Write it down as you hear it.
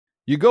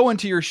You go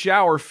into your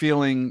shower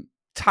feeling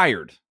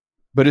tired,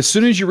 but as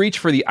soon as you reach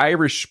for the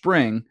Irish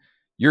Spring,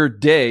 your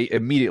day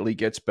immediately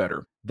gets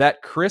better.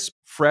 That crisp,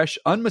 fresh,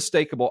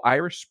 unmistakable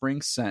Irish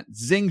Spring scent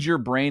zings your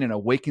brain and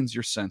awakens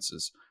your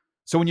senses.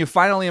 So when you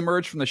finally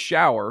emerge from the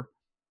shower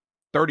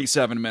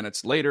 37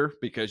 minutes later,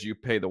 because you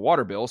pay the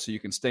water bill so you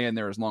can stay in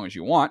there as long as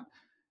you want,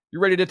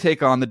 you're ready to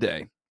take on the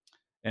day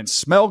and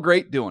smell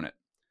great doing it.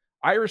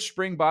 Irish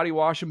Spring Body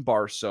Wash and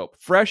Bar Soap.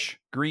 Fresh,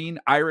 green,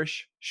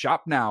 Irish.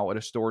 Shop now at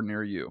a store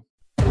near you.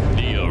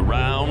 The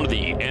Around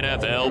the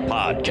NFL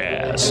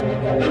podcast.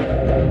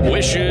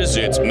 Wishes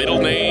its middle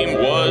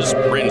name was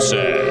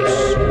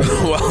Princess.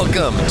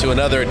 Welcome to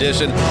another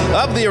edition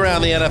of the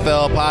Around the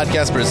NFL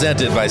podcast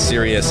presented by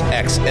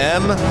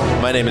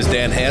SiriusXM. My name is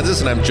Dan Hansis,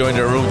 and I'm joined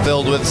in a room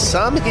filled with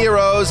some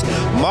heroes,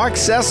 Mark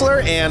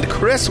Sessler and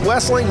Chris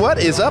Wessling. What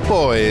is up,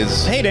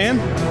 boys? Hey, Dan.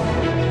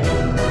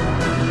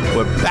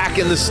 We're back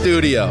in the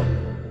studio,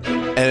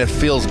 and it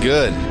feels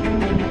good.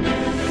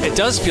 It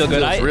does feel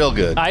good. It feels real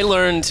good. I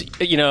learned,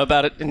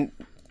 about it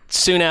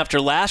soon after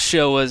last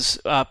show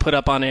was put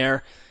up on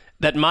air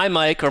that my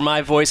mic or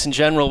my voice in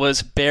general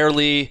was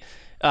barely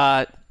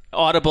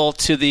audible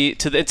to the.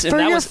 For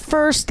your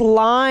first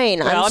line,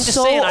 well, I'm just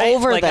so saying,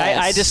 over this.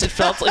 I just it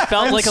felt like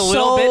a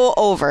little bit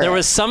over. There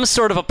was some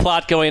sort of a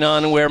plot going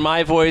on where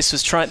my voice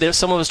was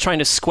someone was trying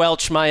to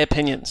squelch my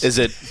opinions. Is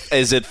it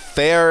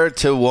fair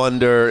to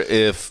wonder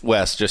if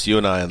Wes, just you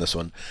and I on this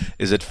one,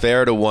 is it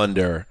fair to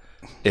wonder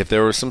if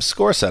there was some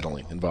score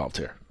settling involved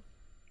here?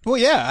 Well,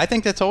 yeah, I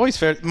think that's always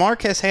fair.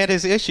 Mark has had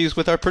his issues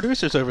with our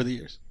producers over the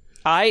years.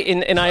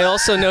 I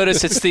also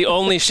noticed it's the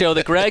only show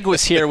that Greg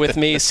was here with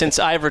me since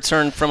I've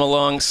returned from a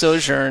long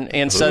sojourn,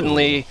 and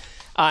suddenly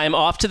I'm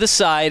off to the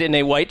side in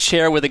a white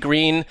chair with a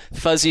green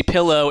fuzzy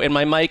pillow, and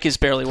my mic is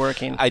barely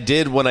working. I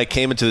did when I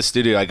came into the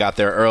studio. I got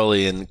there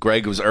early, and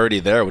Greg was already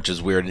there, which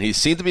is weird. And he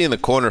seemed to be in the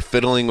corner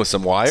fiddling with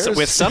some wires.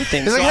 With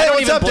something. He's like, hey,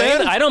 what's up,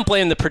 Dan? I don't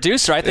blame the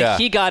producer. I think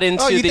he got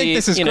into you think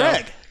this is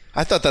Greg?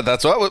 I thought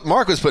that's what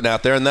Mark was putting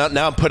out there, and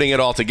now I'm putting it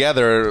all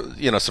together,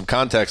 some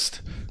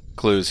context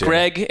clues here.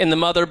 Greg in the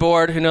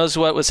motherboard, who knows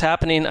what was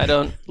happening. I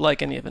don't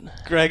like any of it.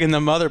 Greg in the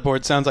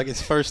motherboard sounds like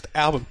his first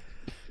album.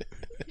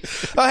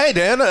 Oh, hey,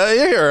 Dan,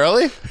 you're here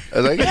early. I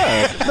was like,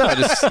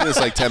 just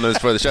like 10 minutes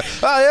before the show.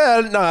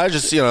 Oh, yeah, no, I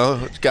just,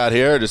 got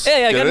here.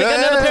 Hey, I got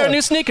another pair of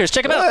new sneakers.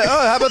 Check them out.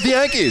 Oh, how about the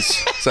Yankees?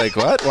 It's like,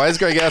 what? Why is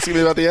Greg asking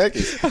me about the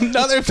Yankees?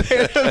 Another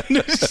pair of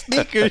new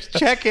sneakers.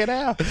 Check it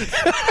out.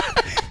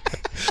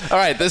 All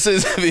right, this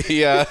is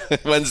the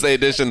Wednesday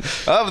edition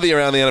of the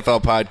Around the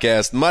NFL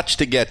podcast. Much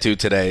to get to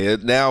today.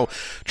 Now,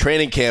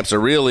 training camps are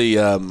really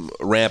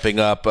ramping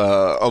up.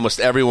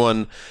 Almost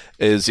everyone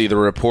is either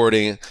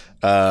reporting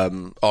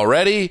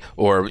already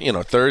or,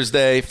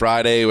 Thursday,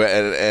 Friday,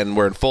 and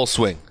we're in full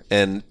swing.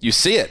 And you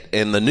see it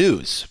in the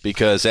news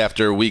because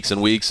after weeks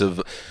and weeks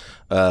of,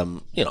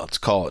 let's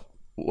call it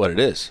what it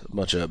is, a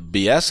bunch of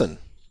BSing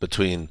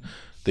between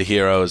the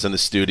heroes in the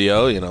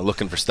studio,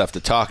 looking for stuff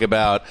to talk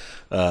about,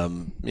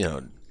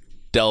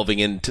 delving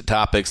into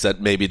topics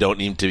that maybe don't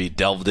need to be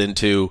delved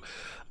into.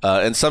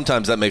 And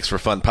sometimes that makes for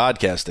fun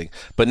podcasting.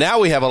 But now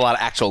we have a lot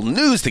of actual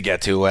news to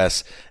get to,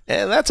 Wes,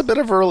 and that's a bit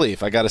of a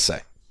relief, I got to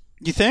say.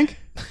 You think?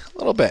 A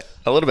little bit.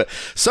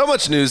 So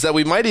much news that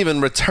we might even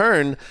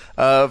return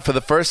for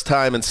the first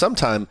time in some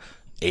time,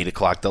 8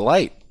 O'Clock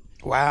Delight.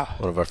 Wow.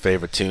 One of our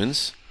favorite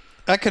tunes.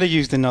 I could have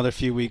used another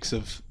few weeks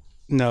of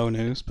no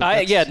news.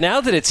 But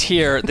now that it's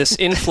here, this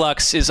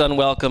influx is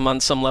unwelcome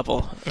on some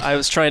level. I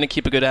was trying to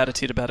keep a good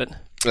attitude about it.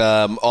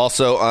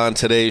 Also on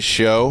today's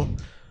show,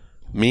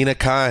 Mina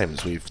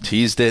Kimes. We've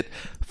teased it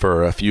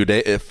for a few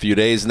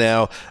days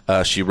now.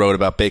 She wrote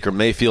about Baker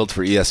Mayfield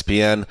for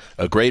ESPN,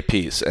 a great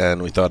piece,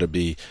 and we thought it'd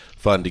be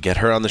fun to get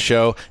her on the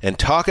show and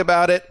talk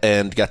about it,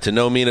 and got to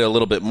know Mina a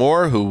little bit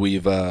more, who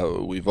we've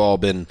all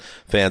been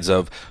fans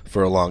of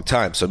for a long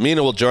time. So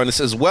Mina will join us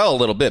as well a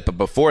little bit, but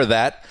before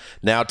that,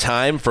 now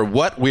time for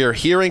What We're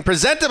Hearing,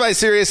 presented by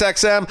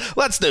SiriusXM.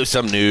 Let's do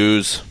some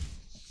news.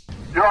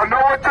 Y'all know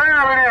what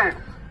time it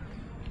is.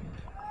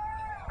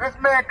 This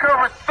man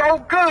covered so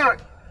good,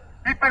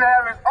 he finna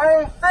have his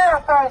own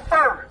cell phone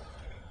service.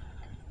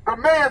 The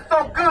man's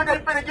so good, they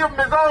finna give him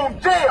his own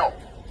jail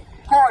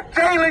called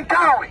Jalen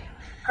County,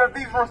 because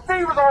these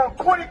receivers are on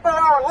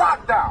 24-hour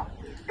lockdown.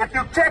 If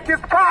you check his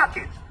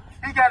pockets,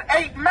 he got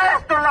 8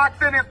 master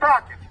locks in his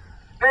pockets.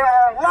 They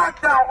are on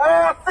lockdown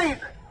all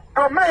season.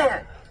 The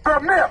man, the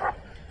myth,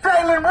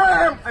 Jalen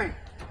Ramsey.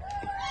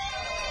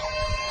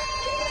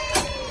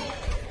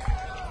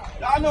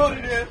 Y'all know what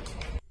it is.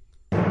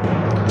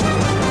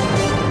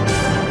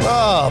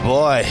 Oh,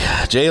 boy.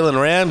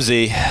 Jalen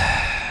Ramsey.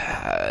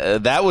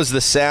 That was the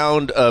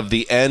sound of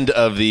the end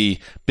of the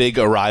big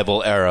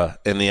arrival era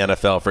in the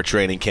NFL for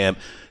training camp.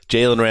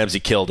 Jalen Ramsey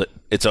killed it.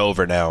 It's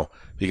over now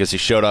because he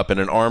showed up in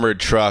an armored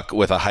truck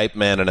with a hype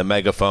man and a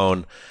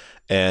megaphone.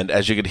 And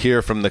as you could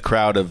hear from the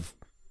crowd of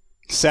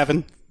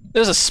 7.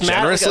 There's a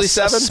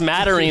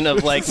smattering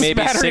of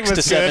maybe 6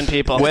 to 7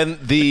 people.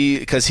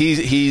 Because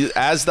he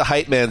as the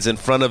hype man's in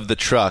front of the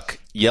truck,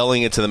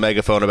 yelling into the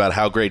megaphone about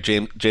how great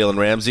Jalen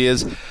Ramsey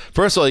is.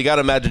 First of all, you got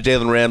to imagine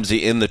Jalen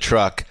Ramsey in the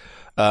truck,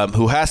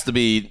 who has to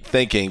be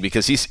thinking,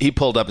 because he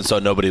pulled up and saw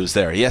nobody was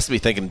there. He has to be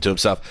thinking to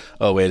himself,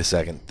 oh, wait a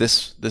second,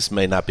 this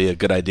may not be a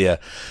good idea.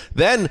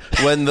 Then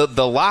when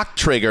the lock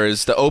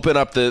triggers to open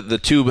up the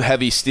two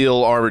heavy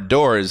steel armored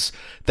doors,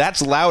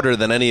 that's louder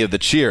than any of the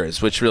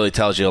cheers, which really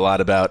tells you a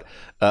lot about,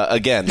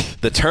 again,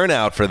 the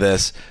turnout for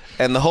this.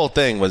 And the whole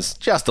thing was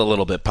just a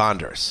little bit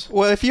ponderous.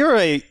 Well, if you're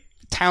a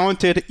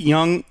talented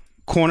young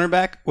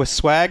cornerback with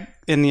swag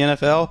in the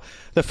NFL,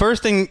 the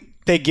first thing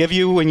they give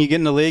you when you get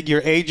in the league,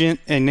 your agent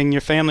and then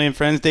your family and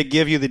friends, they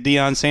give you the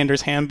Deion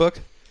Sanders handbook.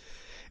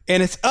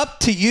 And it's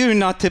up to you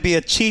not to be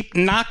a cheap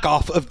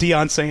knockoff of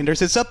Deion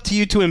Sanders. It's up to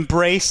you to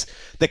embrace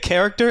the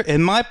character.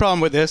 And my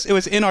problem with this, it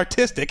was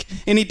inartistic,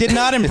 and he did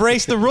not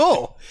embrace the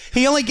role.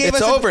 He only gave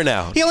us over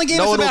now. He only gave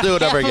no us one about will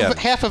do it ever again.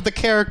 half of the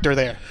character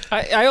there.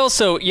 I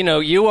also,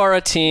 you are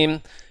a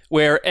team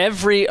where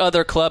every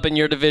other club in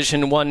your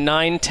division won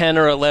 9, 10,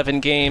 or 11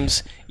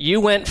 games.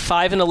 You went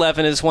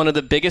 5-11 as one of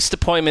the biggest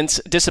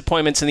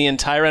disappointments in the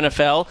entire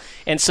NFL.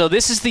 And so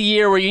this is the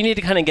year where you need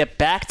to kind of get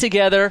back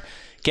together,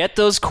 get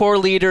those core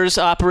leaders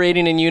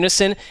operating in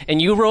unison,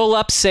 and you roll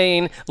up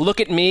saying, look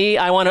at me,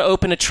 I want to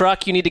open a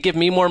truck, you need to give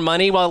me more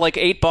money, while like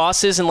 8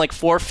 bosses and like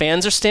 4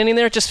 fans are standing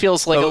there. It just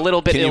feels like a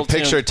little bit ill-tuned. Can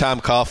you picture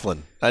Tom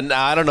Coughlin? And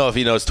I don't know if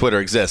he knows Twitter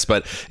exists,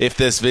 but if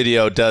this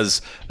video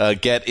does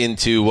get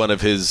into one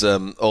of his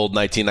old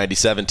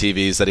 1997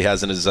 TVs that he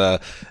has in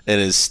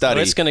his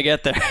study, it's going to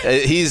get there.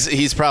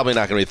 He's probably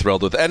not going to be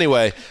thrilled with it.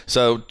 Anyway,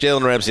 so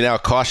Jalen Ramsey, now a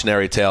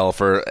cautionary tale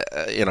for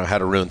how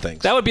to ruin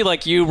things. That would be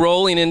like you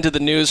rolling into the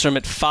newsroom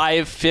at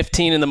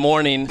 5:15 in the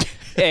morning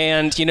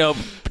and,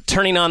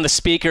 turning on the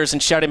speakers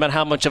and shouting about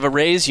how much of a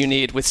raise you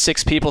need with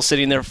 6 people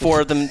sitting there, 4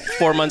 of them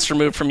 4 months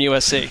removed from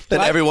USC.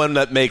 And everyone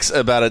that makes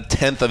about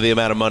 1/10 of the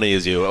amount of money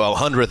as you,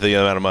 100th of the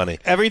amount of money.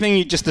 Everything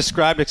you just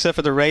described except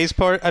for the raise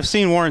part, I've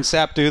seen Warren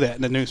Sapp do that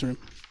in the newsroom.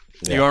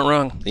 Yeah. You aren't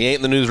wrong. He ain't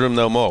in the newsroom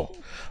no more.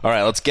 All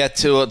right, let's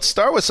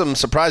start with some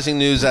surprising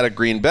news out of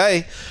Green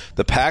Bay.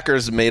 The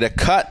Packers made a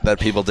cut that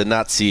people did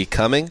not see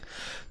coming.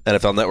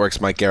 NFL Network's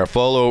Mike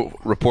Garafolo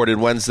reported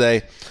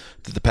Wednesday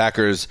that the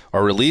Packers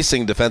are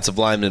releasing defensive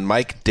lineman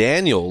Mike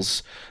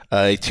Daniels,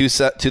 a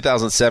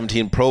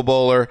 2017 Pro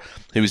Bowler.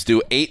 He was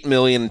due $8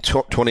 million in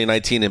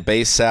 2019 in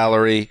base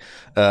salary,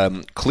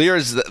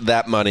 clears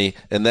that money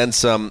and then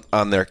some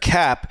on their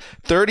cap.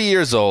 30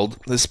 years old,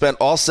 has spent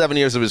all 7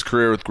 years of his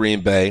career with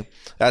Green Bay.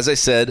 As I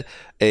said,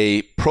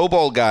 a Pro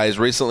Bowl guy as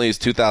recently as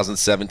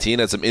 2017,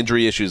 had some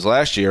injury issues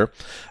last year.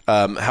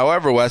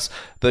 However, Wes,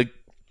 the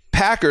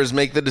Packers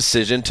make the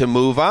decision to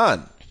move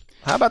on.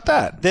 How about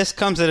that? This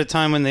comes at a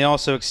time when they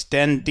also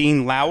extend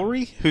Dean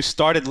Lowry, who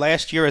started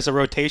last year as a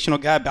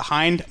rotational guy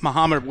behind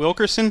Muhammad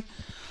Wilkerson.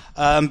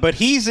 But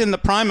he's in the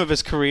prime of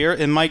his career,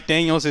 and Mike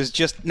Daniels is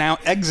just now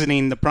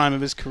exiting the prime of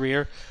his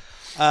career.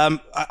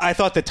 I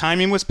thought the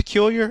timing was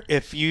peculiar.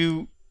 If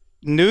you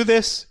knew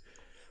this,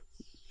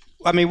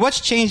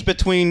 what's changed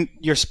between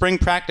your spring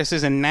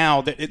practices and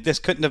now that this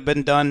couldn't have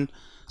been done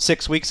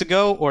 6 weeks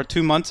ago or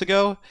 2 months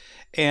ago?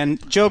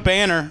 And Joe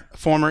Banner,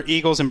 former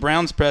Eagles and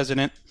Browns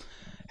president,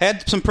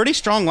 had some pretty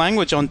strong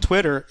language on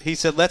Twitter. He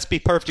said, let's be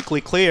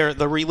perfectly clear,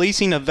 the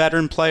releasing of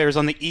veteran players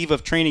on the eve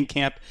of training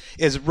camp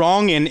is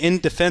wrong and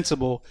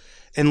indefensible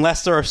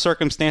unless there are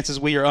circumstances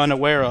we are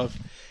unaware of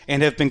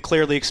and have been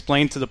clearly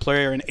explained to the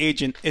player and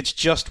agent. It's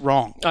just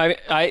wrong.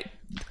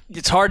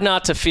 It's hard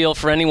not to feel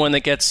for anyone that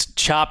gets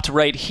chopped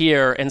right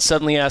here and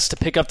suddenly has to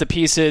pick up the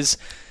pieces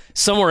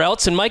somewhere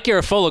else. And Mike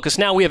Garafolo, because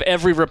now we have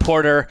every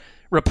reporter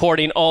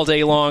reporting all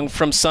day long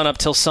from sunup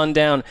till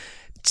sundown,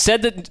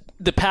 said that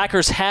the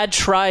Packers had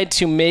tried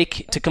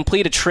to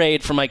complete a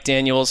trade for Mike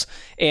Daniels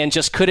and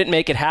just couldn't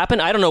make it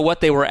happen. I don't know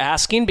what they were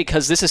asking,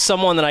 because this is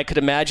someone that I could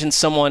imagine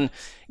someone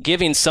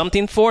giving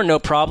something for, no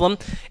problem.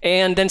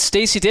 And then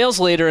Stacey Dales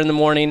later in the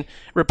morning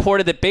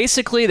reported that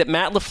basically that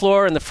Matt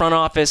LaFleur and the front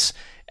office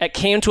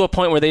came to a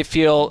point where they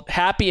feel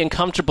happy and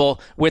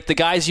comfortable with the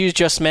guys you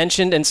just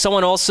mentioned, and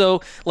someone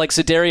also like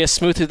Zadarius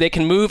Smith who they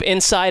can move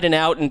inside and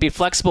out and be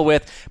flexible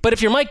with. But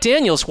if you're Mike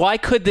Daniels, why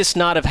could this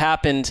not have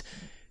happened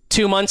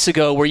 2 months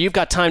ago, where you've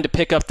got time to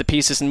pick up the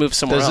pieces and move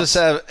somewhere else?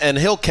 And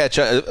he'll catch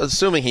up,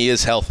 assuming he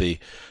is healthy.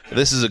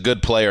 This is a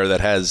good player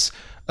that has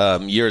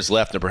years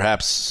left and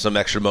perhaps some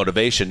extra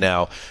motivation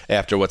now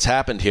after what's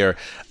happened here.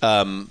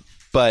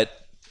 But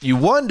you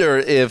wonder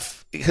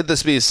if could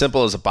this be as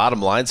simple as a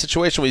bottom line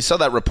situation? We saw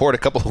that report a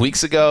couple of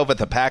weeks ago, but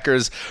the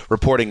Packers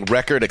reporting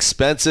record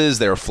expenses.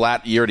 They were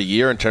flat year to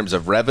year in terms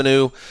of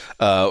revenue,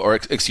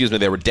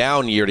 they were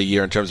down year to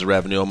year in terms of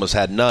revenue, almost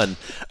had none.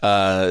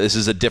 This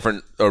is a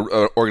different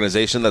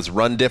organization that's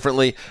run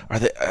differently. Are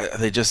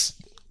they just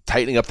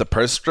tightening up the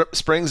purse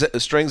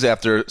strings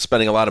after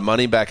spending a lot of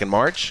money back in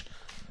March?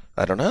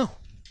 I don't know.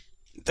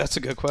 That's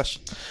a good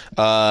question.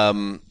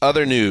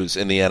 Other news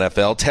in the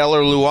NFL,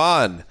 Taylor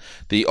Lewan,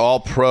 the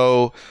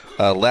all-pro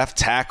left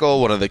tackle,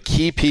 one of the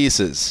key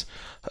pieces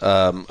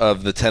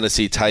of the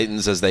Tennessee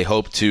Titans as they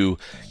hope to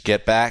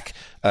get back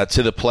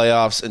to the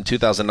playoffs in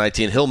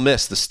 2019. He'll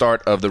miss the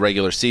start of the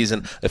regular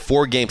season, a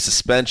 4-game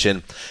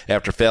suspension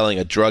after failing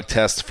a drug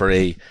test for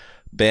a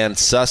banned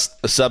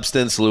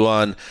substance.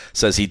 Luan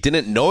says he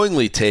didn't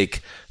knowingly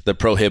take the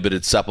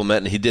prohibited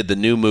supplement, and he did the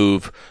new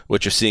move,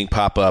 which you're seeing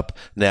pop up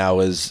now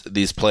as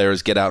these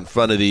players get out in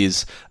front of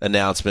these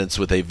announcements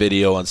with a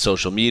video on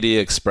social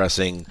media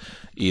expressing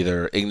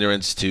either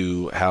ignorance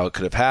to how it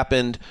could have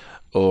happened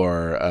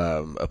or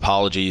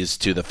apologies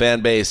to the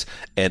fan base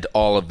and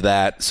all of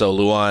that. So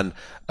Luan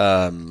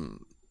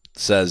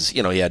says, he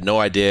had no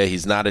idea.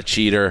 He's not a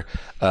cheater,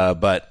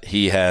 but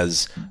he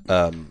has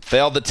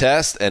failed the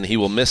test, and he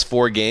will miss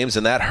 4 games,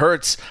 and that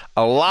hurts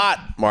a lot,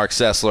 Mark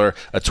Sessler,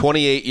 a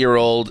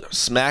 28-year-old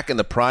smack in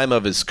the prime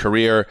of his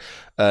career,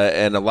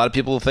 and a lot of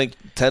people think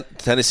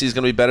Tennessee's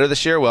going to be better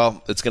this year.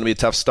 Well, it's going to be a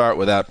tough start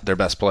without their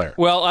best player.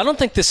 Well, I don't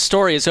think this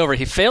story is over.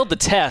 He failed the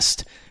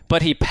test,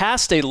 but he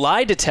passed a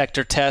lie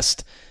detector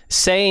test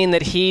saying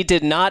that he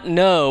did not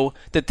know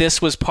that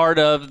this was part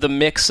of the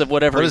mix of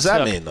whatever he took. What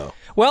does that mean, though?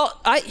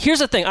 Well, here's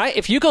the thing.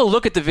 If you go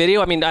look at the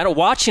video,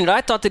 watching it,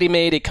 I thought that he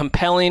made a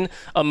compelling,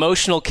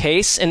 emotional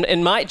case. And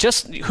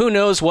who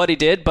knows what he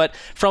did, but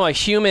from a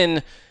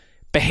human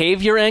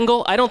behavior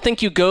angle, I don't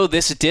think you go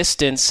this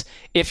distance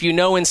if you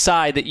know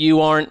inside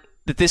that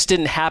this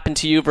didn't happen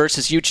to you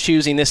versus you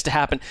choosing this to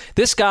happen.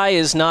 This guy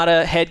is not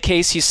a head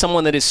case. He's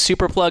someone that is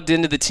super plugged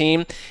into the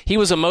team. He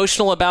was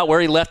emotional about where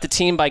he left the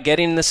team by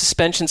getting the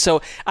suspension.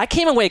 So I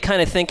came away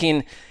kind of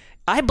thinking,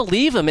 I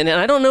believe him, and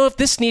I don't know if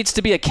this needs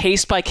to be a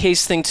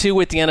case-by-case thing, too,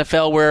 with the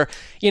NFL where,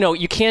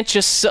 you can't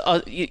just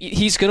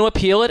he's going to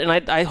appeal it, and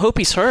I hope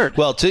he's heard.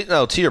 Well,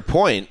 to your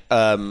point,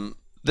 Ian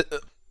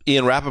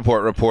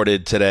Rappaport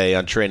reported today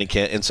on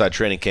Inside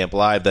Training Camp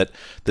Live that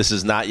this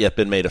has not yet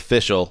been made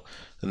official,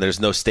 and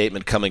there's no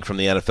statement coming from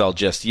the NFL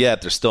just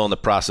yet. They're still in the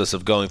process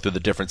of going through the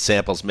different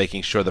samples,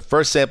 making sure the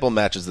first sample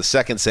matches the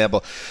second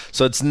sample.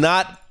 So it's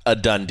not a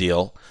done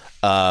deal,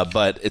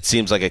 but it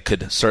seems like it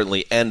could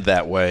certainly end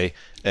that way.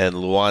 And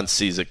Luan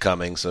sees it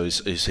coming, so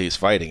he's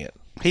fighting it.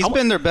 He's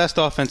been their best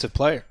offensive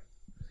player.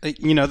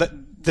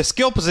 The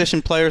skill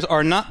position players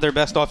are not their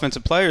best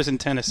offensive players in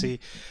Tennessee.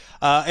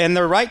 And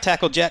their right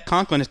tackle, Jack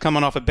Conklin, is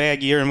coming off a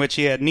bad year in which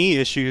he had knee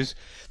issues.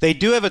 They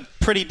do have a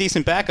pretty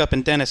decent backup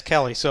in Dennis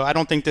Kelly, so I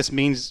don't think this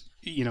means,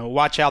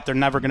 watch out, they're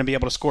never going to be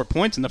able to score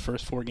points in the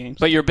first 4 games.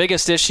 But your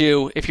biggest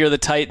issue, if you're the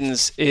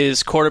Titans,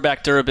 is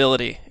quarterback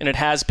durability, and it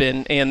has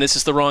been, and this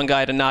is the wrong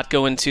guy to not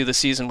go into the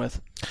season with.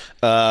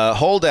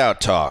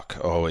 Holdout talk,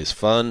 always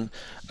fun.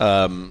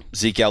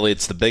 Zeke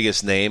Elliott's the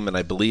biggest name, and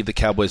I believe the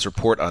Cowboys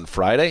report on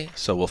Friday,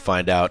 so we'll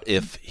find out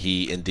if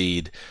he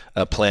indeed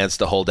plans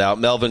to hold out.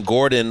 Melvin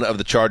Gordon of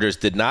the Chargers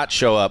did not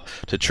show up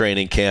to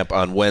training camp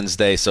on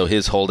Wednesday, so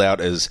his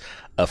holdout is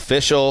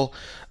official.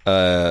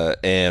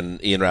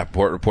 And Ian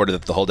Rappaport reported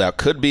that the holdout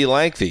could be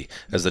lengthy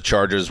as the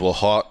Chargers will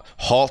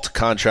halt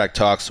contract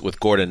talks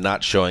with Gordon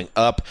not showing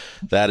up.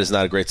 That is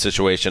not a great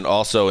situation.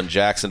 Also in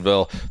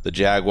Jacksonville, the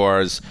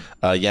Jaguars,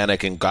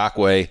 Yannick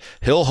Ngakoue,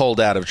 he'll hold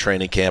out of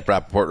training camp.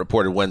 Rappaport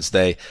reported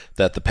Wednesday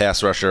that the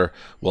pass rusher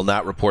will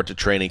not report to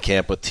training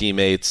camp with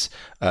teammates.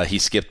 He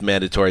skipped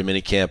mandatory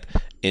minicamp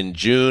in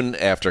June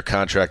after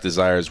contract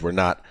desires were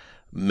not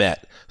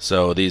met.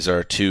 So these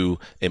are 2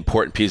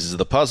 important pieces of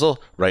the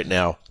puzzle. Right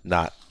now,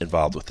 not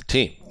involved with the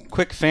team.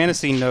 Quick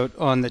fantasy note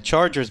on the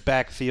Chargers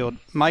backfield.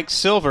 Mike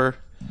Silver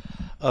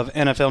of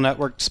NFL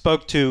Network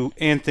spoke to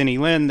Anthony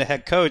Lynn, the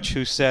head coach,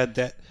 who said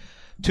that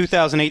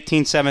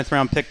 2018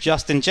 7th-round pick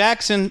Justin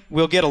Jackson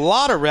will get a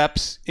lot of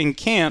reps in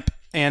camp,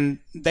 and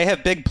they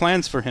have big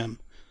plans for him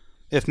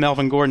if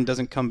Melvin Gordon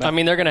doesn't come back.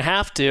 They're going to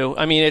have to.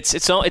 It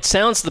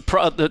sounds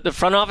the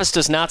front office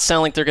does not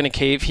sound like they're going to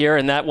cave here,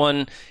 and that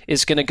one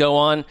is going to go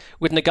on.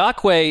 With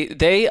Ngakoue,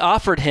 they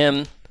offered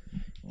him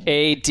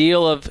a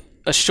deal of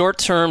a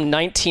short-term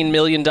 $19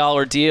 million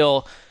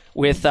deal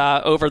with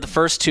over the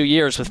first 2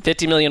 years with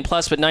 $50 million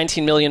plus, but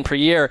 $19 million per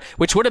year,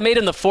 which would have made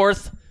him the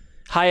 4th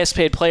highest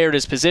paid player at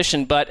his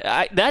position. But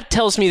that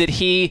tells me that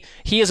he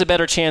has a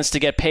better chance to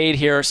get paid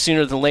here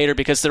sooner than later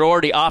because they're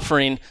already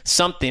offering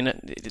something.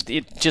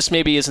 It just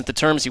maybe isn't the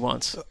terms he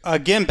wants.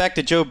 Again, back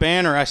to Joe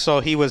Banner, I saw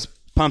he was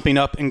pumping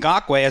up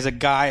Ngakoue as a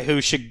guy who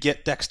should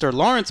get Dexter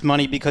Lawrence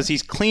money because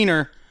he's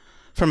cleaner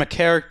from a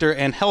character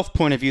and health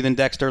point of view than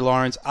Dexter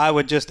Lawrence. I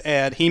would just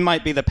add he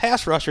might be the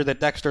pass rusher that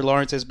Dexter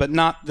Lawrence is, but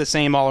not the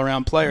same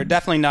all-around player.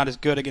 Definitely not as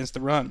good against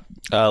the run.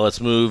 Let's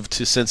move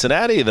to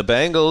Cincinnati. The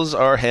Bengals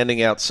are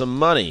handing out some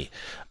money.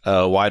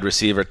 Wide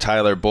receiver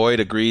Tyler Boyd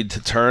agreed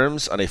to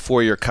terms on a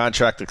 4-year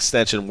contract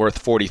extension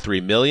worth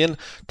 $43 million.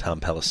 Tom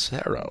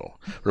Pelissero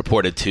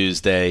reported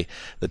Tuesday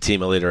the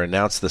team later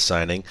announced the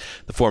signing.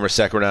 The former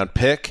second-round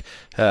pick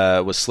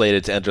was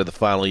slated to enter the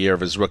final year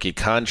of his rookie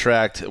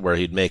contract, where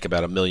he'd make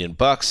about $1 million.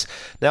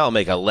 Now he'll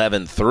make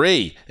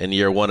 $11.3 in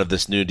year 1 of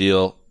this new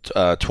deal.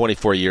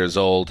 24 years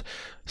old.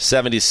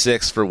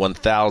 76 for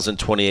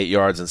 1,028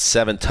 yards and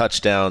 7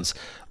 touchdowns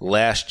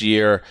last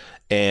year.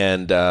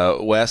 And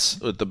Wes,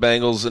 with the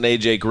Bengals and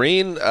A.J.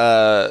 Green,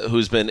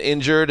 who's been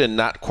injured and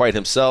not quite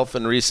himself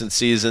in recent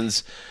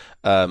seasons.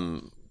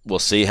 We'll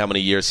see how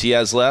many years he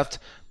has left.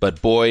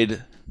 but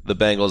Boyd, the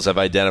Bengals have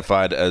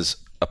identified as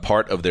a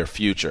part of their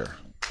future.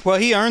 Well,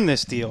 he earned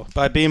this deal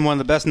by being one of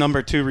the best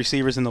number 2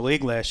 receivers in the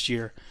league last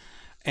year.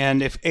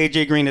 And if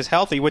A.J. Green is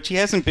healthy, which he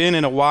hasn't been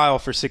in a while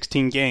for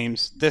 16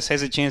 games, this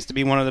has a chance to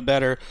be one of the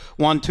better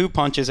 1-2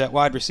 punches at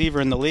wide receiver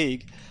in the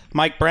league.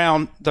 Mike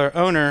Brown, their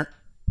owner,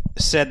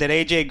 said that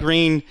A.J.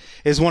 Green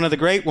is one of the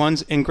great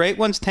ones, and great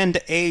ones tend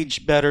to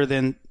age better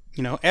than,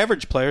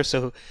 average players.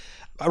 So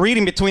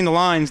reading between the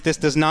lines, this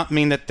does not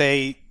mean that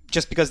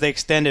just because they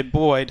extended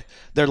Boyd,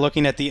 they're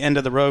looking at the end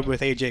of the road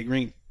with A.J.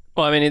 Green.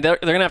 Well, I mean, they're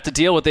going to have to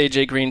deal with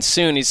A.J. Green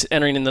soon. He's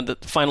entering in the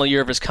final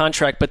year of his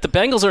contract. But the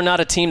Bengals are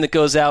not a team that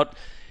goes out.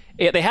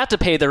 They have to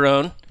pay their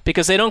own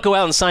because they don't go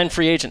out and sign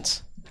free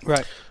agents.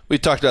 Right. We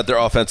talked about their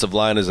offensive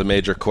line as a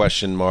major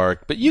question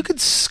mark, but you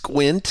could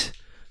squint,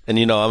 and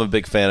I'm a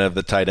big fan of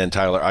the tight end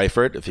Tyler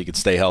Eifert, if he could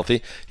stay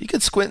healthy. You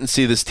could squint and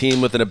see this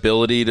team with an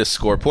ability to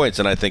score points,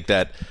 and I think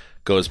that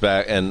goes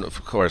back, and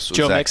of course,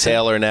 Zach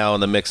Taylor now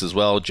in the mix as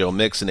well, Joe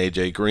Mixon,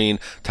 A.J. Green,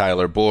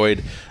 Tyler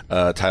Boyd,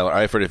 Tyler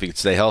Eifert, if he could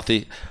stay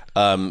healthy.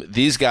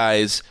 These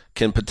guys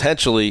can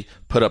potentially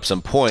put up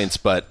some points,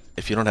 but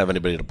if you don't have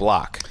anybody to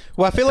block,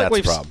 well, I feel like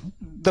that's a problem.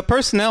 The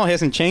personnel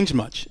hasn't changed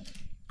much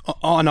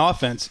on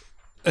offense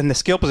and the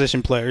skill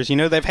position players.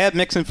 They've had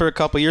Mixon for a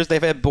couple years.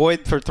 They've had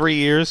Boyd for 3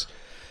 years.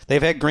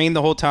 They've had Green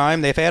the whole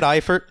time. They've had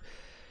Eifert.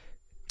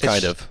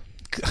 Kind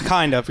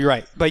of, you're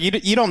right. But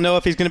you don't know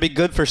if he's going to be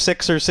good for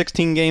 6 or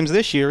 16 games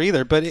this year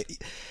either. But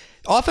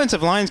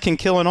offensive lines can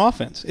kill an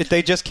offense.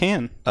 They just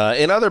can.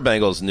 In other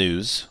Bengals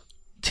news,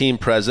 team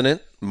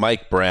president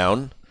Mike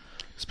Brown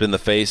has been the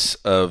face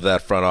of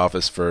that front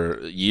office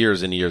for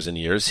years and years and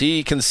years.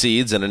 He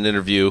concedes in an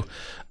interview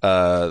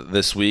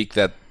this week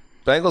that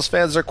Bengals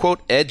fans are,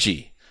 quote,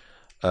 edgy,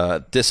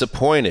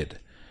 disappointed.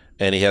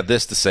 And he had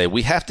this to say: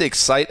 "We have to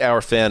excite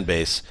our fan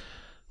base.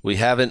 We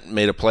haven't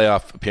made a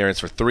playoff appearance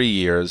for 3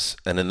 years,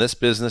 and in this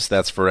business,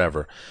 that's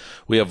forever.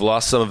 We have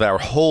lost some of our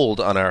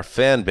hold on our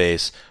fan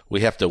base.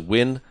 We have to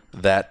win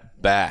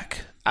that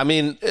back." I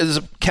mean, does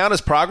it count as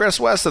progress,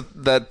 Wes,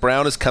 that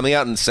Brown is coming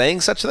out and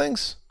saying such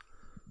things?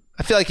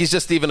 I feel like he's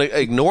just even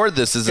ignored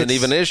this as an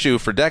even issue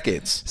for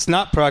decades. It's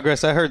not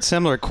progress. I heard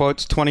similar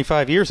quotes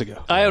 25 years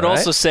ago. I would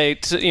also say,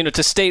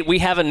 to state we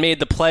haven't made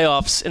the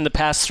playoffs in the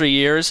past 3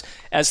 years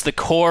as the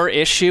core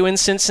issue in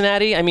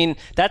Cincinnati. I mean,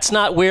 that's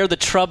not where the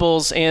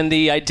troubles and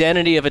the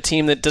identity of a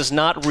team that does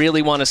not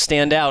really want to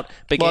stand out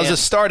began. Well, as a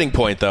starting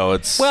point, though,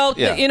 it's... Well,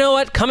 you know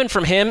what? Coming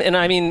from him, and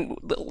I mean,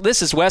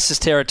 this is Wes's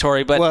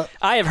territory, but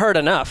I have heard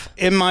enough.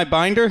 In my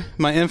binder,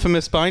 my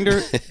infamous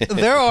binder,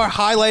 there are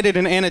highlighted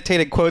and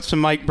annotated quotes from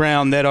Mike Brown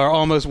that are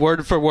almost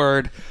word for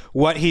word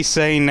what he's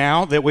saying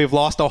now, that we've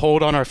lost a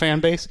hold on our fan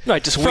base.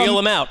 Right, just wheel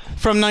them out.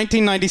 From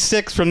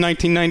 1996, from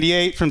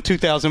 1998, from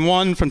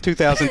 2001, from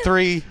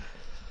 2003.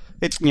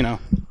 It's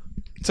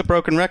a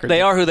broken record.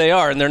 They are who they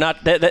are, and they're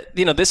not.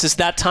 This is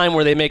that time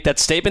where they make that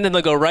statement, and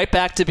they'll go right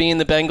back to being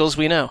the Bengals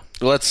we know.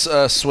 Let's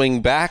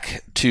swing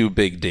back to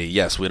Big D.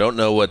 Yes, we don't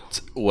know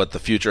what the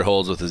future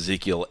holds with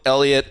Ezekiel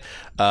Elliott,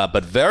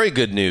 but very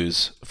good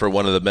news for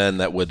one of the men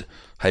that would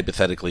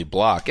hypothetically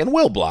block and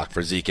will block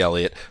for Zeke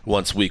Elliott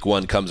once Week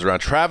 1 comes around.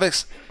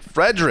 Travis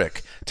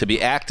Frederick to be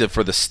active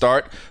for the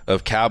start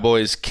of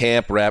Cowboys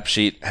camp. Rap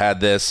Sheet had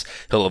this.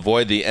 He'll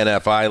avoid the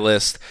NFI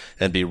list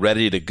and be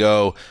ready to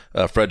go.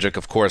 Frederick,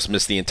 of course,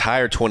 missed the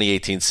entire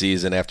 2018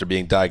 season after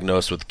being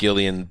diagnosed with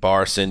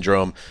Guillain-Barré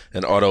syndrome,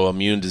 an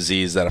autoimmune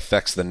disease that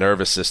affects the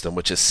nervous system,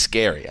 which is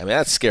scary. I mean,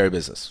 that's scary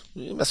business.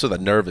 You mess with a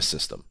nervous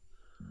system.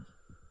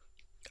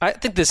 I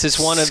think this is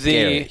one of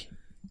the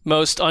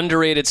most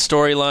underrated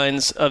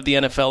storylines of the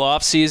NFL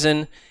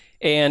offseason,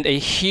 and a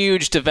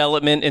huge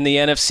development in the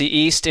NFC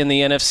East and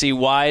the NFC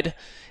wide,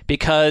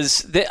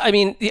 because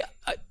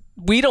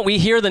we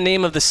hear the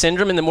name of the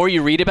syndrome, and the more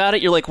you read about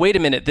it, you're like, wait a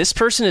minute, this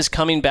person is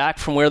coming back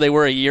from where they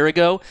were a year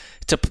ago.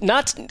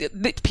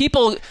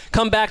 People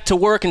come back to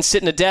work and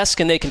sit in a desk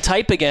and they can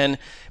type again,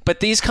 but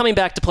these coming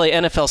back to play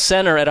NFL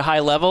center at a high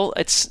level,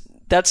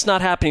 that's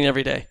not happening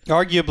every day.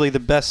 Arguably the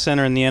best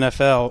center in the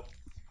NFL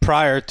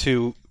prior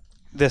to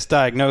this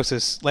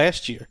diagnosis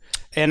last year.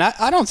 And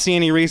I don't see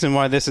any reason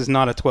why this is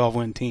not a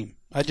 12-win team.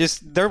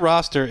 Their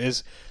roster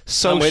is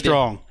so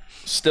strong.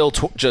 Still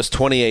just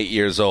 28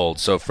 years old.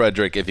 So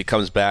Frederick, if he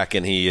comes back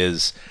and he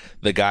is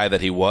the guy that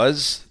he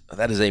was,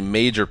 that is a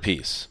major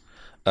piece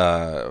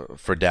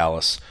for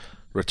Dallas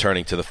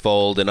returning to the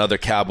fold. In other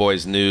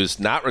Cowboys news,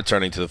 not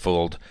returning to the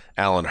fold,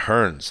 Allen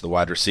Hurns, the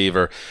wide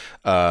receiver.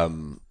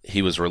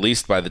 He was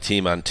released by the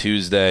team on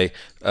Tuesday.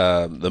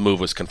 The move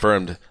was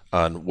confirmed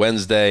on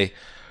Wednesday.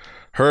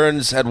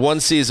 Hurns had one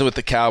season with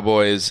the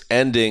Cowboys,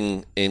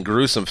 ending in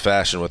gruesome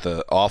fashion with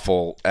an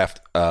awful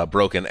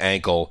broken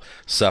ankle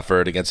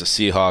suffered against the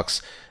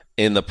Seahawks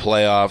in the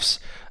playoffs.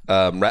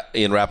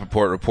 Ian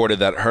Rappaport reported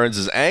that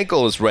Hurns'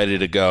 ankle is ready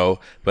to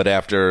go, but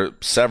after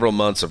several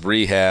months of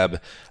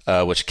rehab,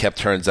 which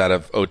kept Hurns out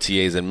of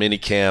OTAs and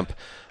minicamp,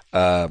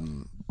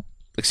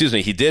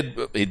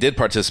 he did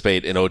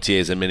participate in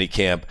OTAs and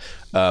minicamp,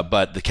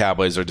 but the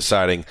Cowboys are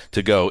deciding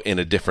to go in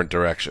a different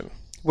direction.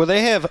 Well,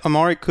 they have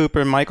Amari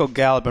Cooper, Michael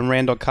Gallup, and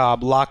Randall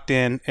Cobb locked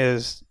in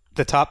as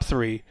the top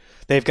 3.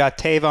 They've got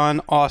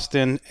Tavon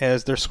Austin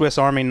as their Swiss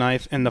Army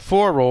knife in the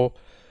 4 role.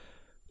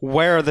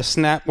 Where were the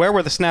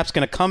snaps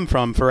going to come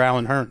from for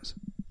Allen Hurns?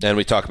 And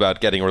we talk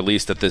about getting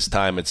released at this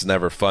time. It's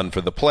never fun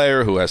for the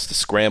player who has to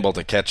scramble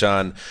to catch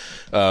on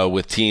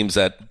with teams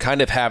that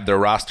kind of have their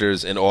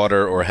rosters in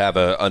order or have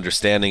an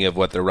understanding of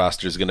what their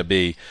roster is going to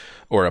be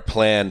or a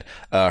plan.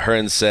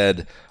 Hurns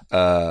said,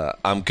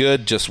 I'm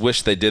good, just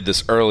wish they did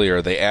this earlier.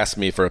 They asked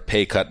me for a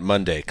pay cut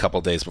Monday, a couple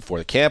days before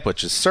the camp,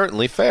 which is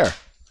certainly fair.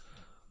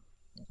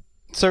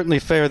 Certainly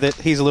fair that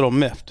he's a little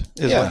miffed,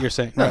 is what you're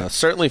saying. Right.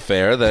 Certainly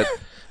fair that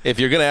if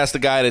you're going to ask the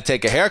guy to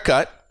take a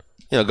haircut,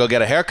 go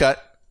get a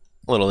haircut.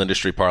 A little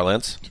industry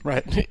parlance.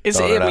 Right. Is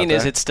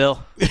it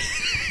still?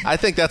 I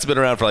think that's been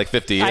around for like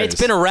 50 years.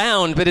 It's been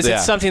around, but is it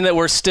something that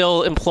we're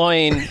still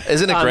employing?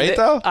 Isn't it great,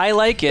 though? I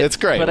like it. It's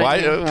great.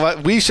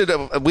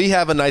 We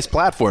have a nice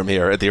platform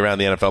here at the Around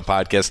the NFL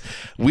podcast.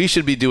 We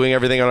should be doing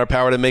everything on our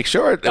power to make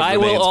sure it I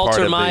will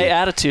alter my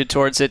attitude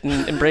towards it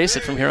and embrace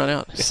it from here on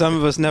out. Some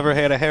of us never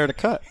had a hair to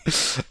cut.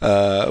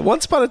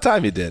 Once upon a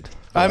time you did.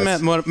 I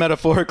meant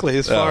metaphorically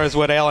as far as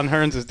what Allen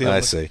Hurns is dealing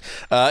with. I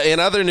see. In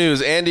other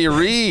news, Andy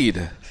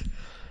Reid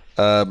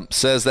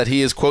says that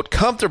he is, quote,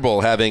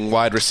 comfortable having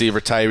wide receiver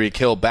Tyreek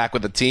Hill back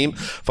with the team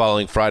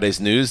following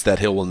Friday's news that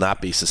Hill will not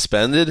be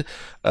suspended.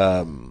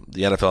 The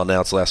NFL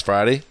announced last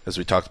Friday, as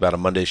we talked about on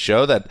Monday's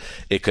show, that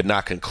it could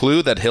not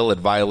conclude that Hill had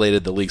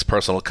violated the league's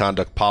personal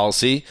conduct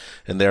policy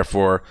and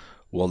therefore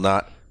will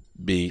not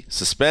be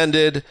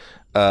suspended.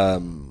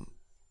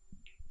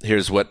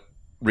 Here's what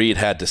Reid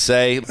had to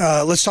say.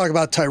 Let's talk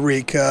about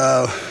Tyreek.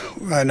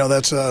 I know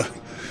that's a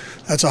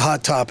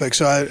hot topic.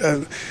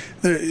 So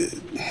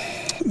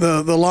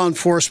the law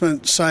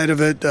enforcement side of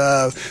it,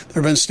 there have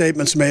been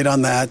statements made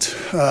on that.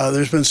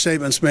 There's been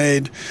statements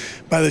made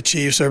by the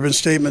Chiefs. There have been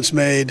statements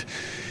made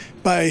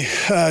by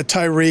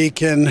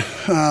Tyreek, and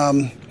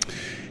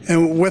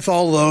with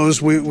all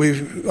those, we're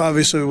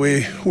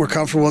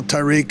comfortable with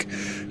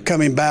Tyreek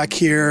coming back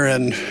here,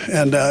 and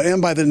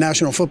by the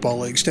National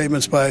Football League,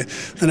 statements by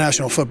the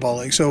National Football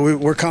League. So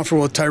we're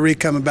comfortable with Tyreek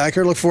coming back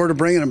here. Look forward to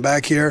bringing him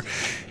back here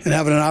and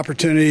having an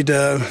opportunity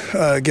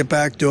to get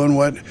back doing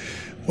what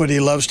he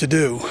loves to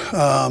do.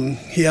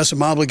 He has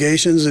some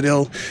obligations that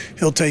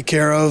he'll take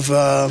care of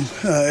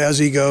as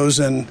he goes,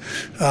 and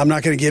I'm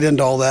not going to get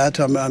into all that.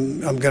 I'm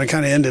going to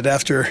kind of end it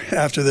after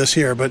this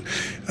here. But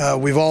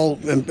we've all,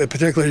 and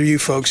particularly you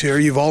folks here,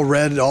 you've all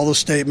read all the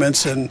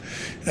statements, and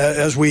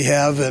as we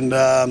have, and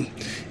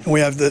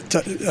we have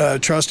the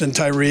trust in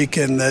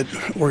Tyreek, and that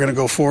we're going to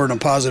go forward in a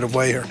positive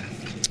way here.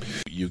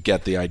 You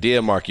get the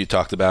idea, Mark. You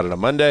talked about it on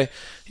Monday.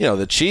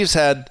 The Chiefs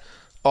had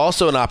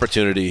also an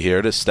opportunity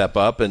here to step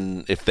up,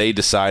 and if they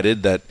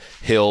decided that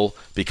Hill,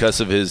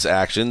 because of his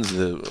actions,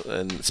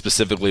 and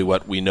specifically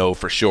what we know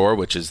for sure,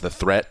 which is the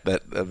threat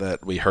that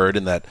we heard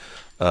in that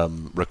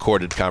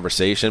recorded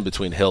conversation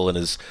between Hill and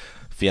his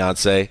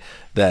fiance,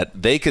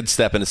 that they could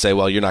step in and say,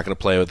 well, you're not going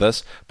to play with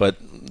us. But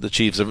the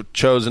Chiefs have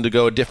chosen to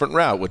go a different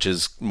route, which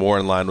is more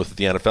in line with what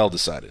the NFL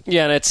decided.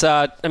 Yeah, and it's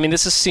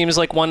this seems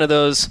like one of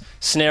those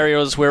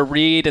scenarios where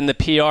Reid and the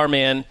PR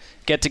man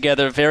get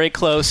together very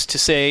close to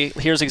say,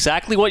 here's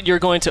exactly what you're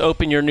going to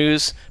open your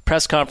news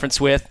press conference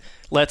with.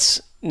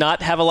 Let's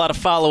not have a lot of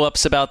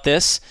follow-ups about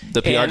this.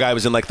 The PR guy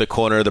was in the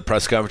corner of the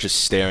press conference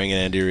just staring at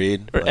Andy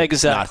Reid.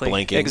 Exactly. Not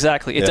blinking.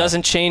 Exactly. It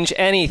doesn't change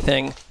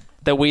anything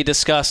that we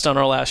discussed on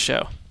our last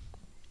show.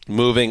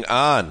 Moving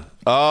on.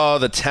 Oh,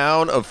 the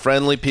town of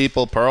friendly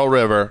people, Pearl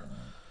River.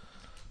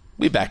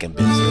 We back in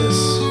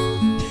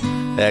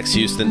business.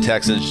 Ex-Houston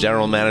Texans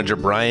general manager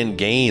Brian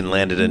Gain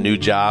landed a new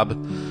job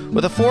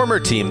with a former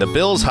team. The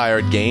Bills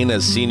hired Gain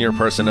as senior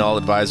personnel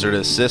advisor to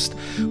assist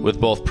with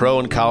both pro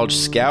and college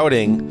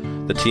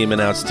scouting. The team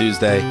announced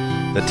Tuesday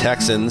the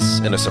Texans,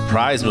 in a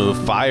surprise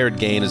move, fired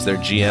Gain as their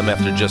GM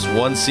after just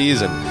one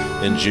season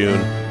in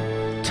June.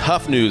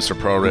 Tough news for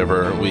Pearl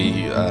River.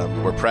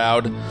 We're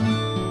proud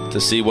to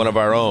see one of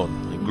our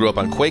own. He grew up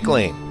on Quake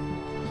Lane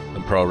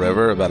in Pearl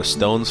River, about a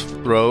stone's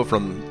throw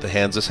from the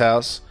Hans's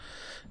house.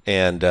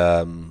 And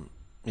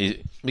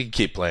we can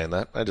keep playing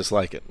that. I just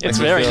like it. It's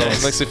very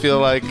nice. Makes me feel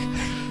like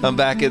I'm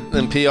back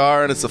in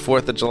PR, and it's the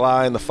 4th of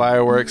July and the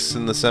fireworks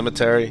in the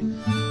cemetery.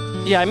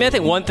 Yeah, I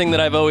think one thing that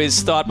I've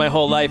always thought my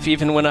whole life,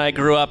 even when I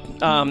grew up,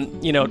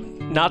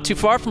 not too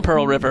far from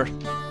Pearl River,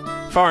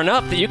 far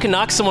enough that you can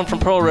knock someone from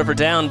Pearl River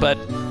down, but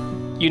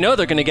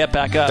they're going to get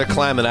back up. They're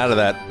climbing out of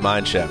that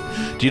mine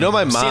shaft. Do you know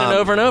my mom? Seen it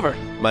over and over.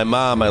 My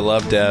mom, I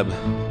love Deb.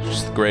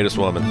 She's the greatest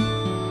woman.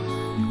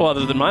 Well,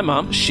 other than my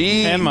mom.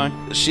 And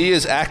mine. She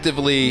is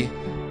actively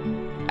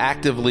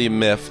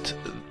miffed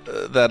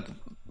that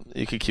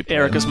you could keep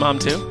Erica's mom,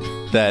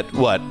 too. That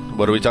what?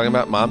 What are we talking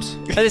about? Moms?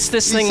 It's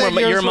this thing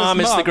where your mom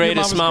is the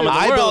greatest mom in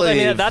the world. I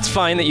mean, that's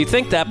fine that you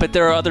think that, but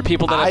there are other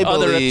people that have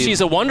other.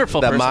 She's a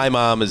wonderful person. That my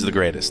mom is the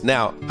greatest.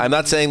 Now, I'm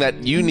not saying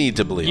that you need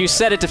to believe. You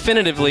said it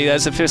definitively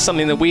as if it's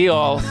something that we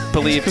all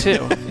believe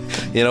too.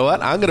 You know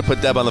what? I'm going to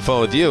put Deb on the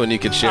phone with you, and you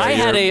can share. I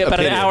had about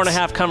an hour and a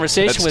half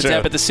conversation That's with true.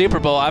 Deb at the Super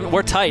Bowl.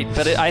 We're tight,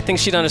 but I think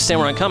she'd understand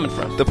where I'm coming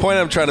from. The point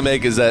I'm trying to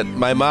make is that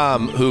my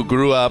mom, who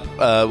grew up,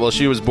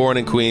 she was born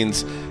in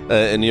Queens,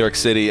 in New York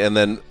City, and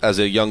then as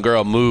a young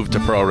girl moved to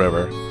Pearl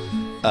River,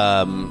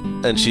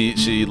 and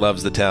she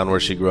loves the town where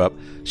she grew up.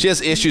 She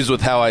has issues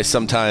with how I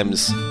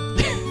sometimes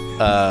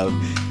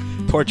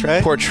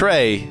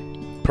portray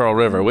Pearl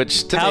River,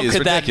 which to me is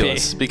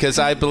ridiculous because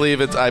I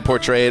believe I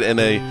portray it in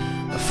a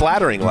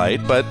flattering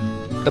light, but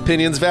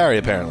opinions vary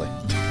apparently.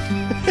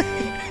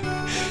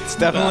 It's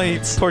definitely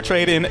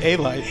portrayed in a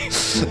light.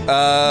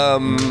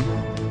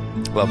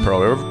 Love Pearl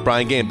River.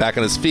 Brian Game back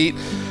on his feet.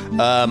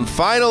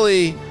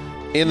 Finally,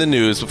 in the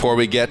news before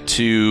we get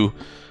to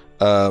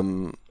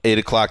 8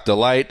 o'clock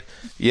delight.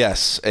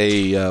 Yes,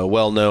 a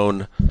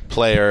well-known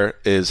player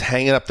is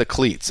hanging up the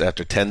cleats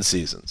after 10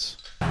 seasons.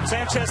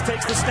 Sanchez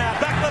takes the snap,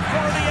 back left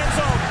corner of the end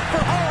zone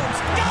for Holmes.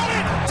 Got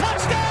it!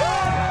 Touchdown!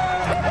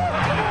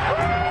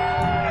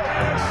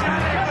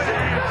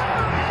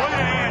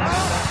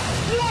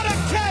 What a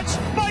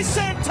catch by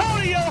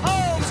Santonio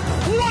Holmes!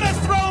 What a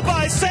throw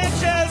by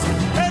Sanchez!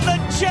 And the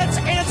Jets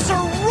answer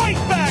right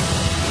back!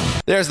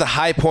 There's the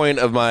high point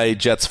of my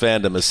Jets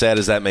fandom, as sad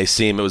as that may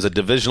seem. It was a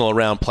divisional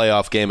round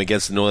playoff game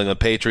against the New England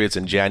Patriots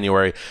in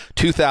January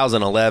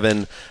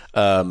 2011.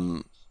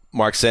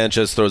 Mark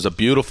Sanchez throws a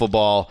beautiful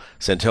ball.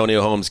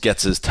 Santonio Holmes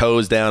gets his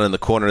toes down in the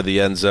corner of the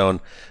end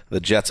zone. The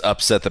Jets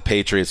upset the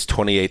Patriots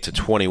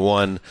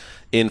 28-21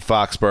 in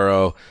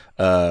Foxborough.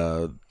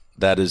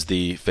 That is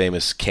the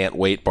famous can't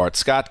wait Bart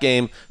Scott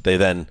game.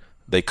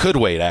 They could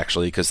wait,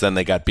 actually, because then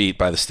they got beat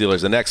by the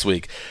Steelers the next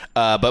week.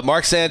 But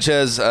Mark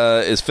Sanchez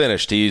is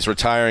finished. He's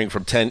retiring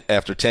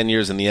after 10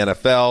 years in the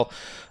NFL.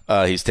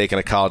 He's taken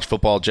a college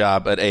football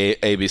job at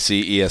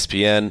ABC,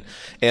 ESPN.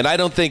 And I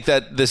don't think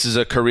that this is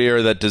a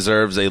career that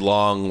deserves a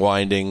long,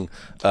 winding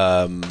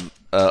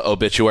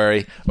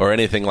obituary or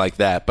anything like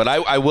that. But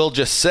I will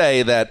just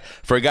say that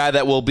for a guy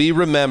that will be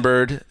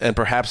remembered, and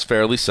perhaps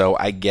fairly so,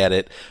 I get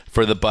it,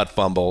 for the butt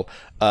fumble,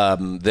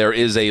 there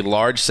is a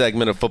large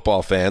segment of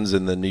football fans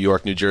in the New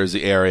York, New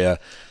Jersey area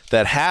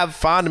that have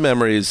fond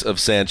memories of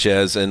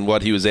Sanchez and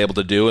what he was able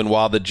to do. And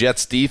while the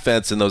Jets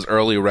defense in those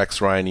early Rex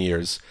Ryan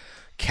years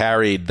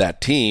carried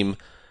that team,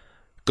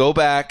 go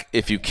back,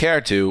 if you care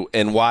to,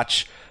 and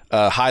watch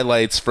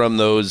highlights from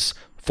those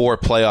 4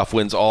 playoff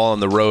wins all on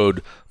the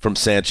road from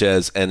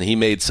Sanchez, and he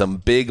made some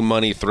big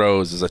money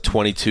throws as a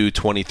 22,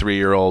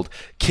 23-year-old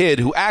kid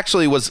who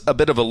actually was a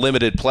bit of a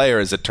limited player,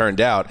 as it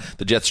turned out.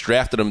 The Jets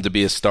drafted him to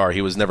be a star.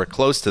 He was never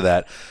close to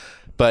that.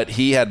 But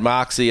he had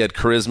moxie, had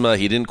charisma.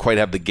 He didn't quite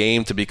have the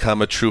game to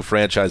become a true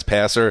franchise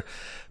passer,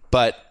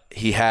 but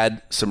he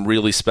had some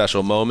really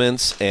special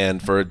moments.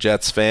 And for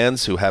Jets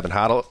fans who haven't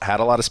had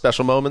a lot of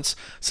special moments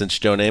since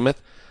Joe Namath,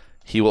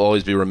 he will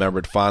always be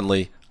remembered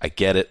fondly. I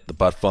get it, the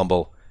butt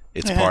fumble.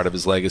 It's part of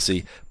his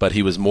legacy, but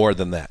he was more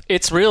than that.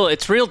 It's real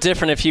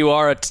different if you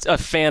are a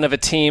fan of a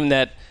team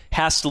that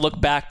has to look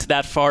back to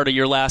that far to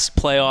your last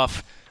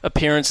playoff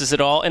appearances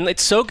at all. And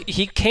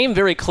he came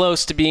very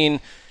close to being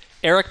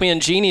Eric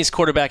Mangini's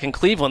quarterback in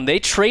Cleveland. They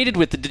traded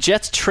the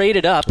Jets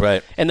traded up,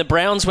 right, and the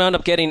Browns wound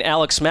up getting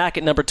Alex Mack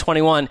at number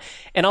 21.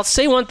 And I'll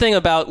say one thing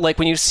about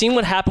when you've seen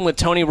what happened with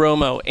Tony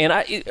Romo,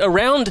 and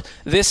around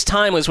this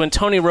time was when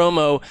Tony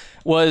Romo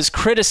was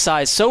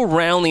criticized so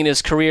roundly in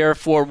his career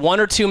for 1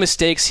 or 2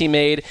 mistakes he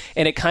made,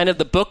 and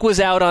the book was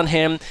out on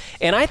him.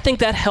 And I think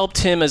that helped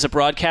him as a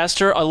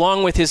broadcaster,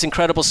 along with his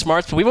incredible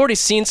smarts. But we've already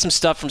seen some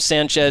stuff from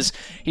Sanchez.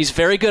 He's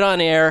very good on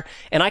air,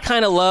 and I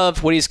kind of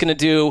love what he's going to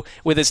do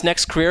with his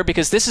next career,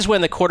 because this is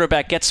when the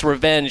quarterback gets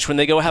revenge, when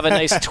they go have a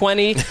nice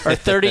 20 or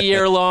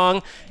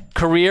 30-year-long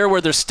career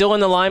where they're still in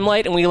the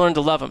limelight, and we learn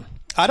to love them.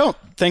 I don't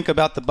think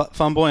about the butt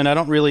fumble, and I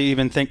don't really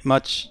even think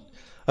much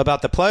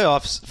about the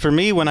playoffs. For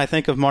me, when I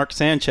think of Mark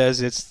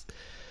Sanchez, it's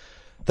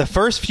the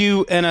first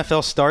few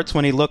NFL starts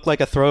when he looked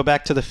like a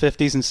throwback to the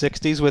 50s and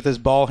 60s with his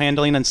ball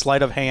handling and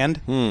sleight of hand.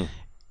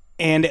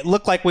 And it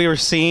looked like we were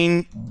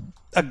seeing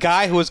a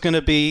guy who was going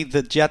to be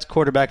the Jets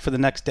quarterback for the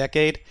next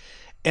decade.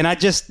 And I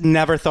just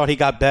never thought he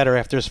got better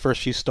after his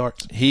first few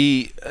starts.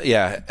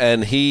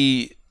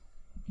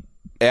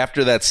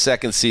 After that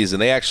second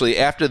season,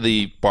 after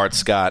the Bart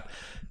Scott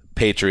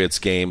Patriots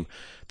game,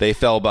 they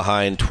fell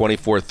behind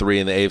 24-3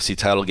 in the AFC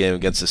title game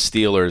against the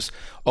Steelers.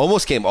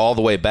 Almost came all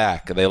the way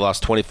back. They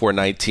lost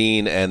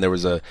 24-19, and it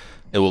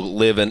will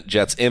live in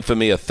Jets'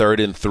 infamy, a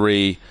 3rd and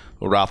 3.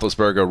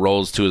 Roethlisberger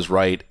rolls to his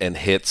right and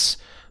hits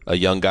a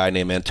young guy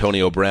named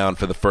Antonio Brown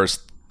for the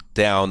first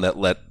down that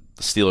let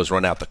the Steelers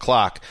run out the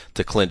clock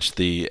to clinch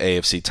the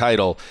AFC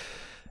title.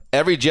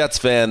 Every Jets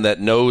fan that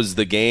knows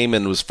the game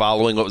and was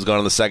following what was going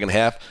on in the second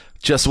half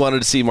just wanted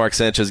to see Mark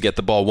Sanchez get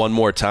the ball one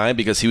more time,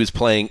 because he was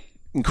playing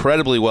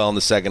incredibly well in the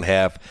second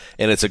half,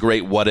 and it's a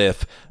great what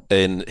if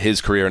in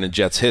his career and in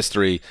Jets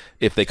history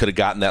if they could have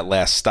gotten that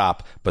last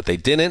stop, but they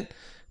didn't,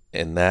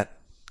 and that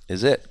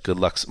is it. Good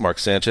luck, Mark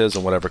Sanchez,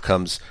 and whatever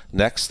comes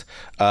next.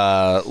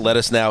 Let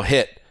us now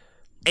hit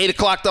 8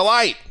 o'clock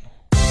delight.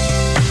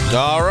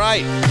 All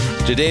right,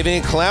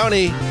 Jadeveon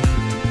Clowney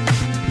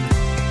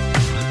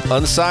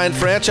unsigned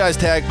franchise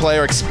tag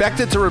player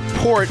expected to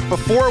report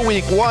before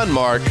week 1,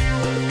 Mark.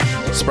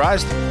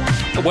 Surprised?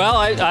 Well,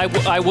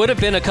 I would have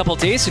been a couple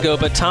days ago,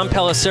 but Tom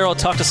Pelissero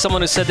talked to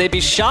someone who said they'd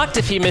be shocked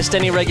if he missed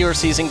any regular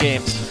season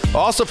games.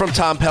 Also from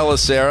Tom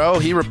Pelissero,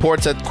 he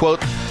reports that,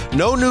 quote,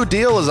 no new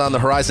deal is on the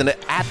horizon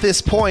at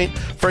this point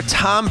for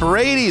Tom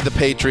Brady, the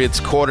Patriots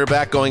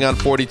quarterback going on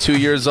 42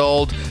 years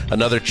old.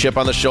 Another chip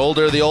on the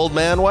shoulder of the old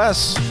man,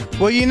 Wes.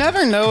 Well, you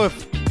never know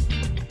if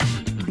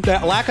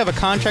that lack of a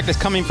contract is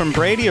coming from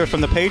Brady or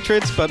from the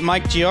Patriots, but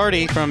Mike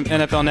Giardi from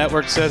NFL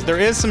Network says there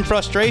is some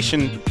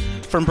frustration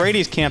from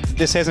Brady's camp that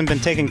this hasn't been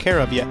taken care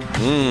of yet.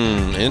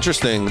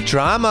 Interesting.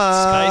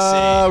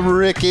 Drama. Spicy.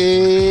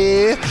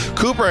 Ricky.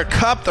 Cooper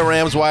Kupp, the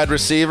Rams wide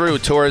receiver who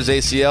tore his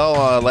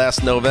ACL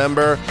last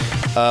November,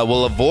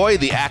 will avoid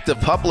the active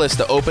PUP list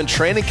to open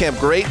training camp.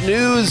 Great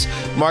news,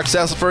 Mark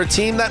Sessler, for a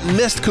team that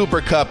missed Cooper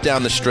Kupp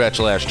down the stretch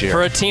last year.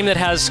 For a team that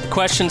has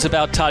questions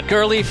about Todd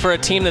Gurley, for a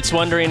team that's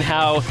wondering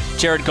how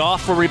Jared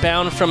Goff will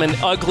rebound from an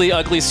ugly,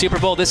 ugly Super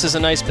Bowl, this is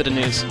a nice bit of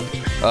news.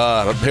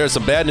 Here's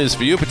some bad news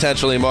for you,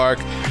 potentially, Mark.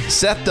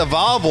 Seth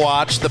DeValve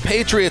watch. The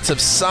Patriots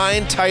have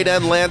signed tight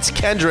end Lance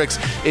Kendricks.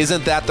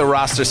 Isn't that the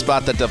roster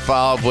spot that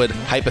DeValve would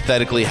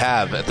hypothetically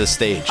have at this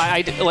stage?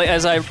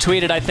 As I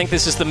tweeted, I think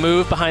this is the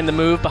move behind the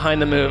move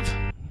behind the move.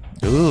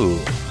 Ooh,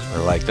 I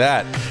like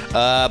that.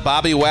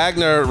 Bobby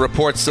Wagner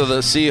reports to the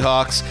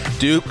Seahawks.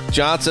 Duke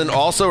Johnson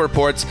also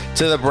reports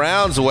to the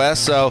Browns, Wes.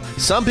 So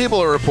some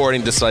people are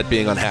reporting despite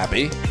being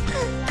unhappy.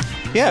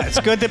 Yeah, it's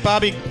good that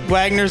Bobby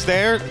Wagner's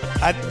there.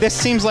 This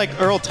seems like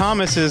Earl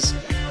Thomas is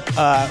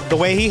the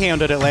way he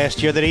handled it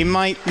last year, that he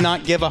might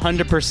not give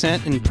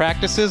 100% in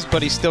practices,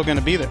 but he's still going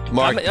to be there.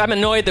 Mark. I'm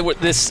annoyed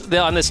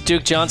that on this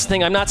Duke Johnson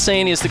thing. I'm not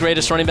saying he's the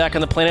greatest running back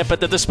on the planet, but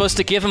that they're supposed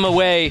to give him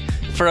away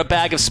for a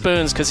bag of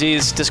spoons because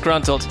he's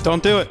disgruntled.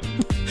 Don't do it.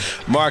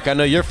 Mark, I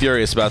know you're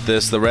furious about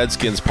this. The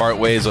Redskins part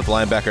ways with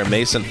linebacker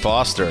Mason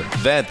Foster.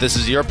 Vent, this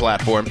is your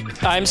platform.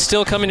 I'm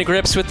still coming to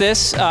grips with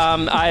this.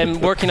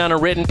 I'm working on a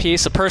written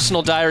piece, a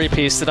personal diary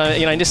piece that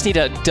I just need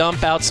to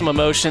dump out some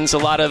emotions, a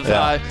lot of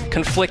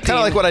conflicting. Kind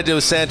of like what I did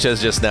with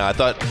Sanchez just now. I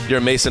thought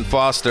your Mason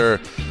Foster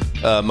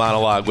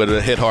monologue would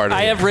have hit harder.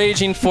 I have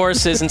raging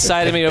forces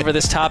inside of me over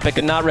this topic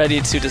and not ready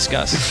to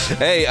discuss.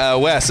 Hey,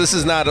 Wes, this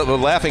is not a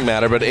laughing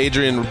matter, but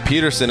Adrian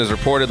Peterson is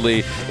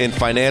reportedly in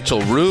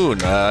financial ruin.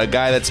 A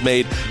guy that's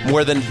made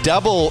more than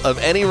double of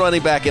any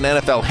running back in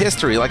NFL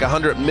history, like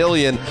 $100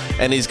 million,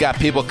 and he's got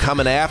people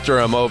coming after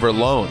him over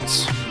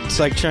loans.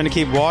 It's like trying to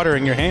keep water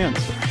in your hands.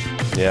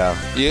 Yeah.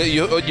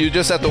 You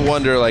just have to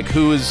wonder, like,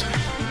 who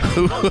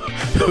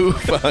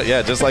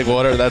yeah, just like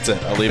water. That's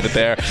it. I'll leave it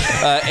there.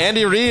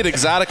 Andy Reid,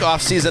 exotic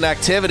off-season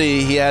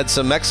activity. He had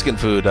some Mexican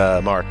food,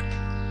 Mark.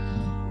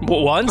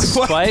 Once?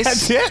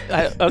 Twice? That's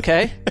it?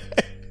 Okay.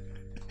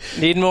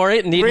 Need more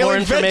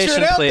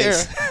information,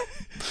 please.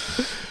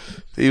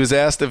 He was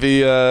asked if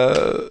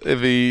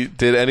he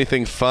did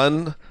anything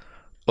fun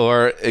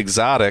or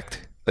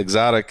exotic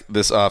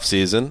this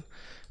off-season,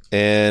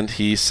 and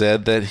he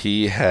said that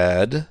he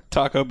had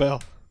Taco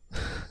Bell.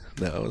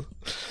 No.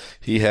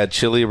 He had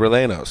chili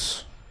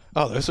rellenos.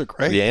 Oh, those are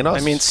great. Rellenos?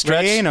 I mean,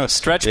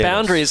 stretch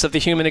boundaries of the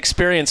human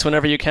experience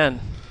whenever you can.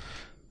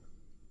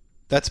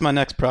 That's my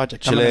next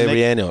project. Chili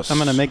rellenos. I'm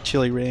going to make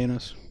chili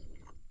rellenos.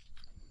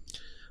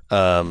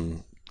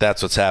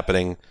 That's what's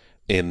happening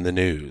in the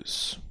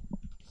news.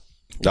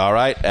 All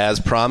right, as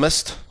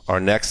promised, our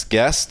next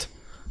guest,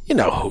 you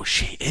know who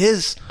she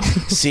is.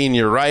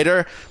 Senior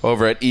writer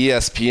over at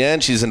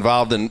ESPN. She's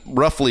involved in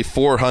roughly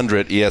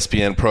 400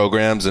 ESPN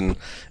programs and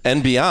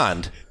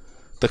beyond.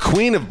 The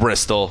Queen of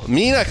Bristol,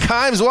 Mina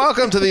Kimes.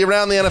 Welcome to the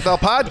Around the NFL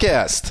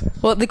podcast.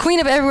 Well, the Queen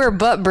of everywhere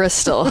but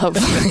Bristol,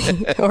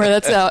 hopefully. Or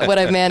that's what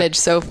I've managed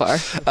so far.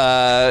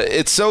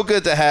 It's so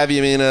good to have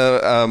you, Mina,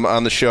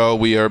 on the show.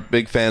 We are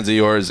big fans of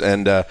yours,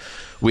 and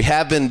we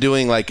have been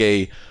doing like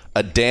a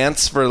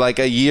dance for like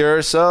a year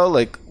or so.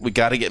 Like, we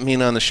got to get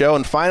Mina on the show,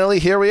 and finally,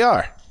 here we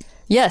are.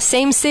 Yeah,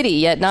 same city,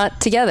 yet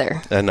not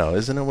together. I know,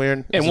 isn't it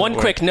weird? And one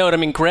quick note, I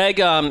mean, Greg,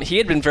 he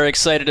had been very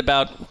excited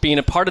about being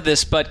a part of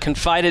this, but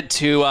confided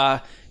to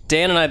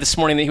Dan and I this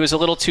morning that he was a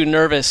little too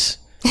nervous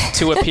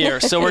to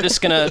appear. So we're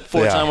just going to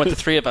forge on with the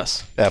three of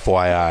us.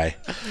 FYI.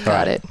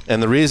 Got it.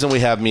 And the reason we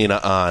have Mina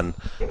on,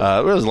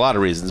 there's a lot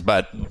of reasons,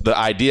 but the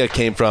idea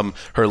came from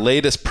her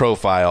latest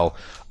profile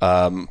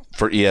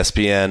for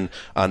ESPN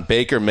on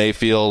Baker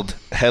Mayfield.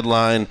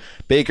 Headline,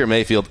 Baker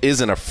Mayfield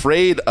isn't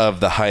afraid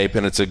of the hype,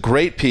 and it's a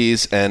great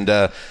piece. And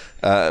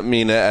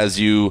Mina, as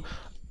you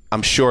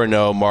I'm sure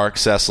know, Mark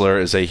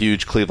Sessler is a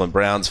huge Cleveland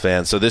Browns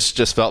fan, so this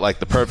just felt like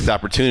the perfect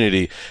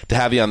opportunity to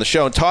have you on the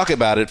show and talk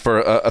about it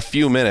for a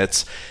few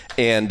minutes.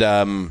 And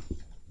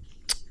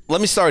let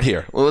me start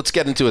here. Well, let's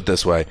get into it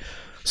this way.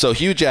 So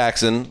Hugh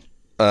Jackson,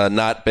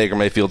 not Baker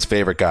Mayfield's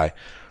favorite guy,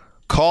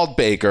 called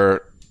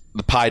Baker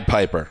the Pied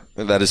Piper,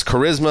 that his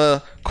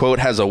charisma, quote,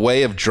 has a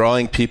way of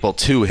drawing people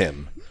to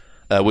him,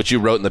 which you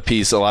wrote in the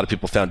piece a lot of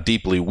people found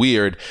deeply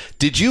weird.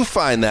 Did you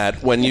find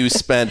that when you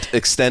spent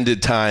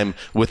extended time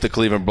with the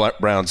Cleveland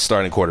Browns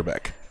starting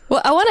quarterback?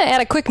 Well, I want to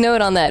add a quick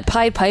note on that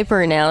Pied Piper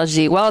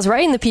analogy. While I was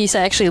writing the piece, I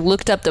actually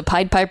looked up the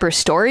Pied Piper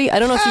story. I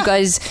don't know if you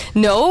guys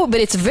know,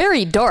 but it's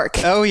very dark.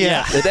 Oh,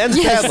 yeah. It ends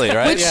badly,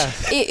 right?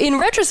 Which, in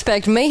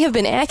retrospect, may have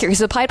been accurate because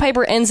the Pied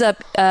Piper ends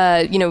up,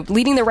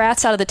 leading the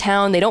rats out of the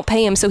town. They don't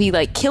pay him, so he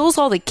kills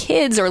all the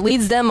kids or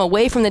leads them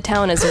away from the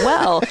town as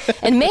well,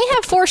 and may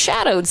have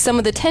foreshadowed some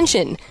of the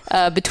tension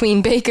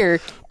between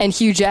Baker and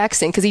Hugh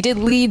Jackson, because he did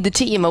lead the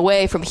team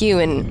away from Hugh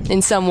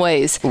in some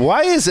ways.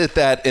 Why is it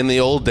that in the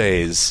old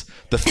days,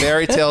 the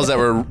fairy tales that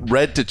were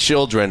read to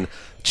children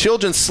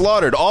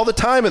slaughtered all the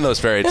time in those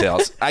fairy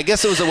tales? I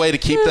guess it was a way to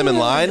keep them in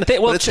line, but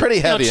it's pretty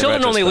heavy.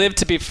 Children only lived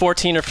to be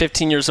 14 or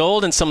 15 years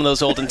old in some of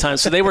those olden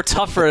times, so they were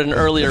tougher at an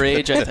earlier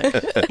age, I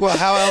think. Well,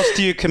 how else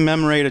do you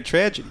commemorate a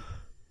tragedy?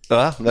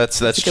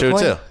 That's true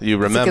too. You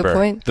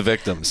remember the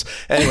victims.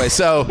 Anyway,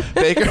 so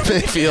Baker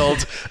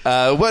Mayfield,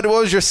 what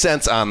was your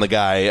sense on the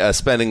guy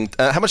spending?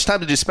 How much time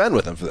did you spend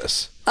with him for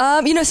this?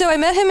 So I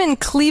met him in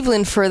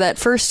Cleveland for that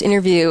first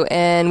interview,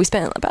 and we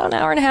spent about an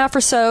hour and a half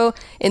or so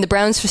in the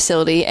Browns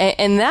facility,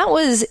 and that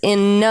was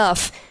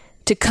enough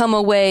to come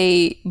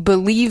away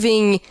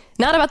believing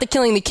not about the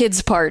killing the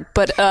kids part,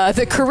 but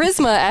the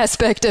charisma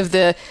aspect of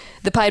the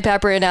Pied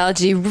Piper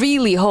analogy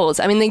really holds.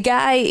 I mean, the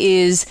guy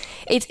is...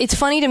 It's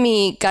funny to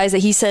me, guys, that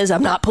he says,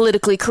 I'm not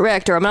politically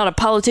correct or I'm not a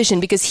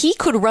politician, because he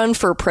could run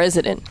for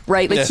president,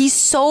 right? He's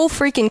so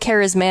freaking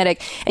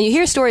charismatic. And you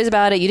hear stories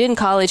about it. You did in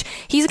college.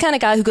 He's the kind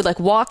of guy who could,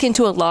 walk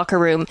into a locker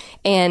room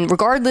and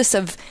regardless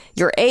of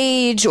your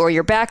age or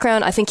your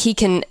background, I think he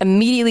can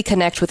immediately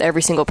connect with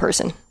every single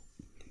person.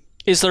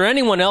 Is there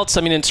anyone else,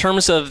 in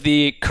terms of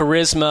the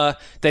charisma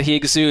that he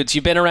exudes?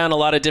 You've been around a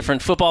lot of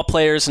different football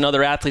players and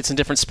other athletes in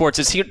different sports.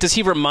 Does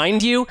he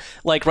remind you,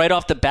 right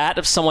off the bat,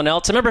 of someone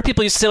else? I remember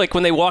people used to say,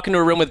 when they walk into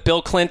a room with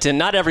Bill Clinton,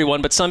 not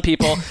everyone, but some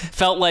people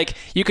felt like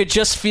you could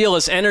just feel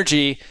his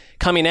energy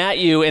coming at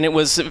you, and it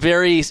was a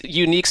very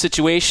unique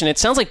situation. It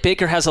sounds like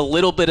Baker has a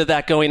little bit of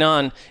that going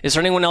on. Is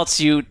there anyone else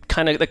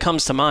that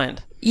comes to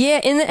mind? Yeah,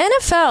 in the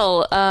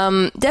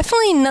NFL,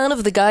 definitely none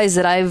of the guys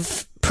that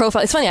I've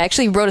profile. It's funny, I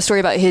actually wrote a story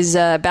about his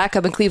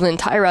backup in Cleveland,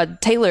 Tyrod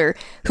Taylor,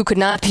 who could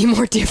not be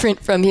more different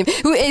from him,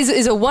 who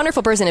is a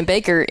wonderful person. And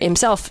Baker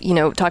himself,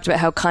 talked about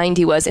how kind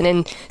he was. And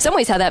in some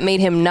ways, how that made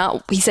him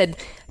he said,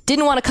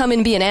 didn't want to come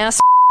and be an ass,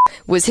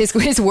 was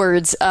his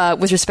words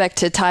with respect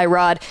to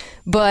Tyrod.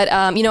 But,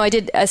 I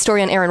did a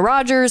story on Aaron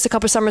Rodgers a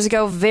couple of summers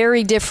ago,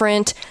 very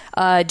different.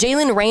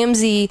 Jalen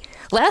Ramsey,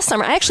 last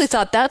summer, I actually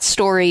thought that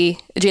story,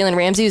 Jalen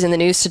Ramsey was in the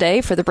news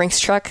today for the Brinks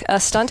truck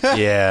stunt.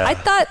 Yeah. I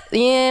thought, we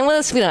don't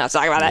have to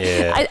talk about that.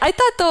 Yeah. I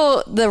thought,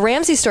 though, the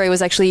Ramsey story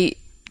was actually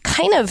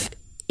kind of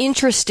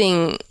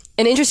interesting,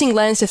 an interesting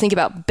lens to think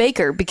about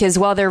Baker, because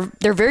while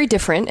they're very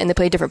different and they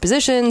play different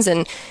positions,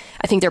 and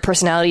I think their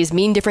personalities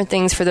mean different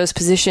things for those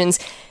positions,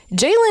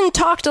 Jalen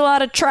talked a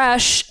lot of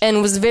trash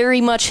and was very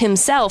much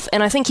himself,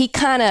 and I think he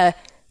kind of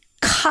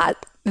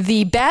caught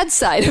the bad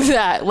side of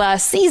that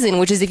last season,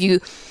 which is if you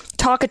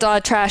talk a lot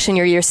of trash and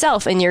you're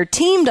yourself and your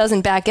team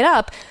doesn't back it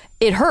up,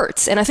 it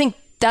hurts. And I think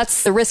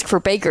that's the risk for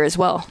Baker as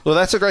well. Well,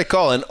 that's a great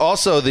call. And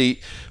also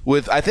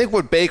I think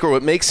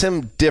what makes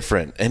him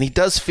different, and he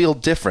does feel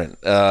different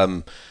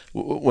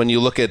when you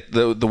look at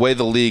the way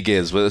the league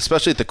is,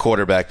 especially at the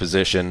quarterback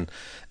position.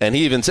 And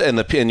he even said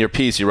in your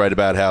piece, you write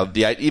about how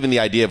even the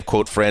idea of,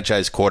 quote,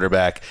 franchise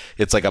quarterback,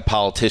 it's like a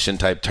politician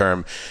type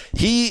term.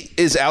 He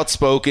is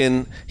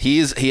outspoken.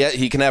 He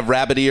can have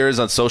rabbit ears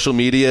on social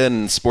media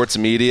and sports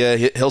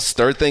media. He'll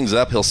stir things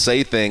up. He'll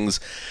say things.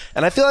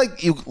 And I feel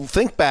like you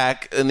think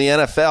back in the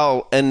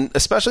NFL, and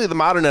especially the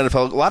modern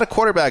NFL, a lot of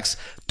quarterbacks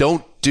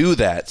don't do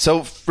that.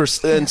 So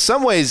in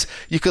some ways,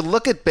 you could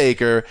look at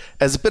Baker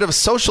as a bit of a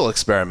social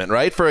experiment,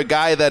 right? For a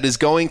guy that is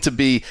going to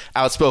be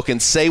outspoken,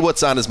 say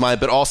what's on his mind,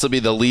 but also be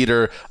the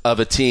leader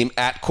of a team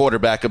at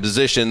quarterback, a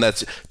position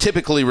that's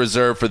typically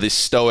reserved for the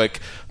stoic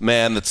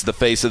man that's the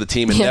face of the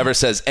team and never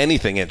says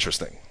anything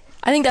interesting.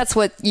 I think that's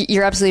what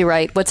you're absolutely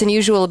right. What's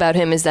unusual about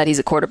him is that he's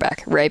a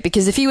quarterback, right?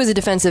 Because if he was a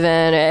defensive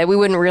end, we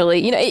wouldn't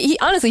really, he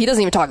honestly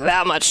doesn't even talk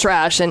that much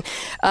trash. And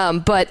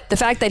but the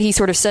fact that he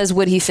sort of says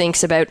what he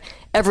thinks about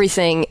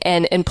everything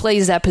and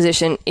plays that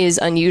position is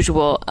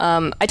unusual.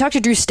 I talked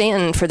to Drew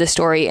Stanton for this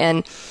story,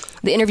 and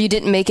the interview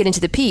didn't make it into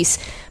the piece.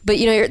 But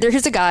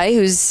there's a guy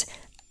who's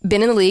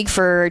been in the league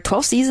for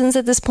 12 seasons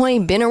at this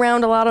point, been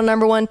around a lot of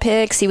number one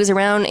picks. He was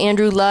around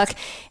Andrew Luck.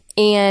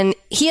 And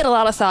he had a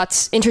lot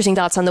of interesting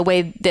thoughts on the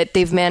way that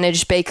they've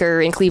managed Baker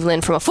in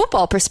Cleveland from a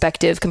football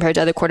perspective compared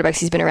to other quarterbacks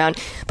he's been around.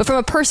 But from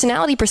a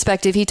personality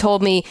perspective, he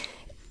told me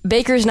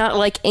Baker's not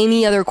like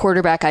any other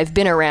quarterback I've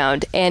been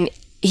around. And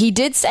he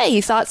did say he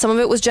thought some of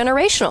it was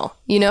generational.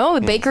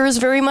 Baker is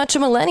very much a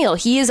millennial.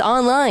 He is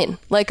online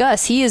like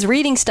us. He is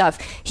reading stuff.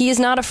 He is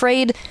not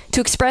afraid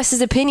to express his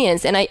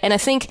opinions. And I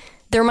think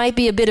there might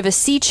be a bit of a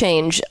sea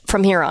change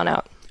from here on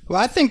out. Well,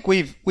 I think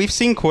we've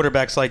seen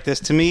quarterbacks like this.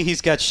 To me, he's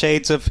got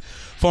shades of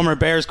former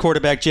Bears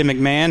quarterback Jim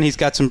McMahon. He's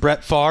got some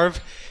Brett Favre.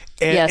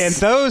 And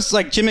those,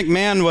 like Jim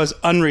McMahon, was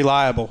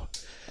unreliable.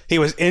 He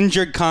was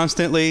injured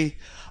constantly.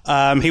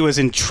 He was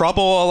in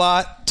trouble a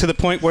lot to the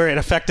point where it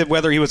affected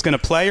whether he was going to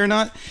play or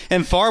not.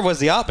 And Favre was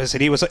the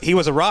opposite. He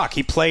was a rock.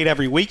 He played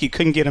every week. You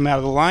couldn't get him out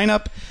of the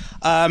lineup.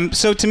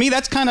 So to me,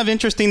 that's kind of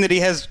interesting that he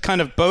has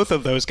kind of both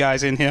of those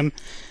guys in him.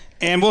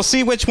 And we'll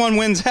see which one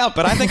wins out.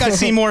 But I think I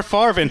see more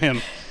Favre in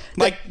him,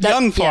 like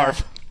young Favre.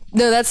 Yeah.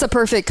 No, that's the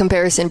perfect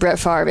comparison, Brett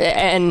Favre.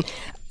 And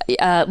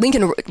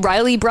Lincoln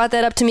Riley brought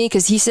that up to me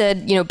because he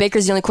said,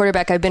 Baker's the only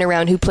quarterback I've been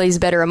around who plays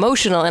better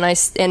emotional.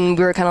 And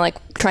we were kind of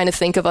like trying to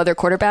think of other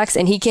quarterbacks,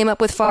 and he came up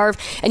with Favre.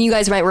 And you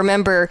guys might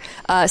remember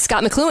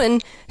Scott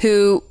McLuhan,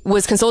 who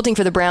was consulting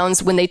for the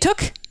Browns when they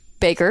took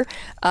Baker,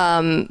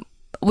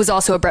 was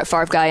also a Brett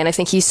Favre guy, and I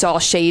think he saw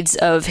shades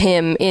of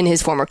him in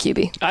his former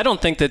QB. I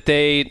don't think that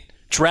they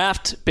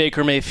draft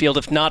Baker Mayfield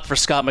if not for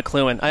Scott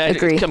McLuhan. I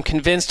agree. I'm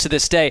convinced to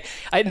this day.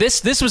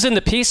 This was in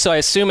the piece, so I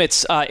assume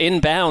it's in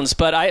bounds,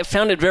 but I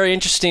found it very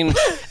interesting,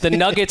 the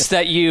nuggets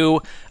that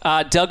you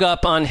dug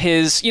up on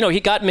his, he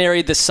got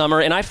married this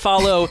summer, and I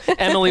follow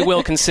Emily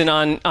Wilkinson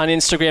on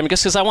Instagram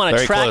just because I want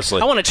to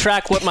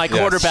track what my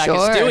quarterback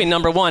is doing,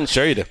 number one.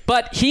 Sure you do.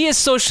 But he is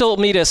social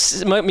media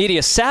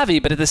savvy,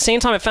 but at the same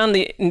time I found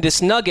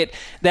this nugget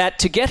that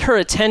to get her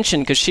attention,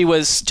 because she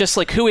was just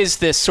like, who is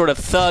this sort of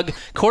thug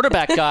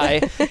quarterback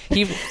guy?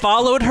 He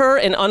followed her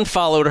and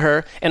unfollowed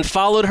her and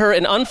followed her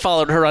and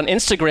unfollowed her on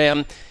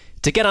Instagram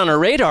to get on her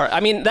radar. I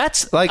mean,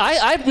 that's like,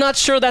 I'm not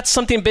sure that's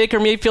something Baker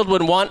Mayfield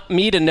would want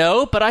me to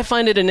know, but I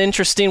find it an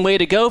interesting way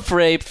to go for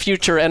a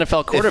future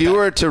NFL quarterback. If you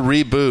were to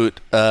reboot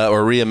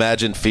or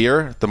reimagine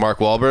Fear, the Mark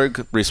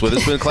Wahlberg, Reese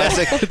Witherspoon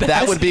classic,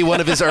 that would be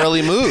one of his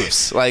early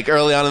moves, like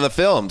early on in the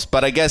films.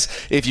 But I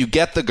guess if you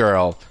get the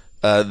girl,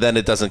 then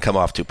it doesn't come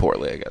off too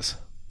poorly, I guess.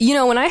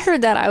 When I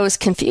heard that, I was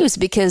confused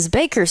because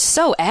Baker's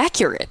so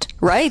accurate,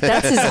 right?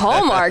 That's his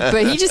hallmark,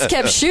 but he just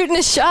kept shooting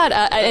his shot.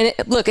 And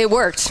look, it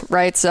worked,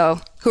 right?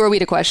 So who are we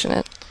to question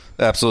it?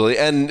 Absolutely.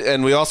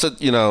 And we also,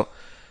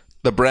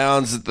 the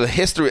Browns, the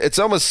history, it's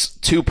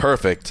almost too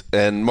perfect.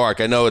 And Mark,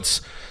 I know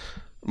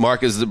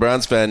Mark is the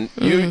Browns fan.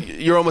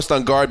 You're almost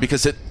on guard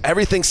because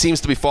everything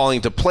seems to be falling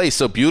into place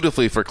so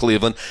beautifully for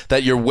Cleveland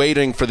that you're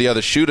waiting for the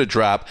other shoe to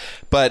drop.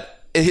 But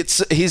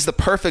he's the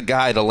perfect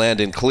guy to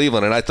land in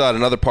Cleveland. And I thought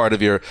another part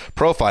of your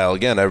profile,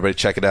 again, everybody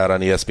check it out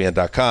on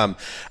ESPN.com,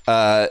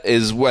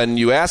 is when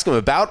you ask him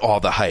about all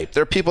the hype.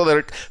 There are people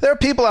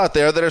out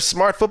there that are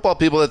smart football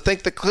people that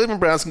think the Cleveland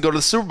Browns can go to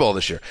the Super Bowl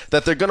this year,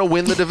 that they're going to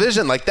win the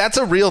division. Like, that's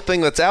a real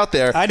thing that's out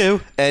there. I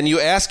do. And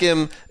you ask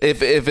him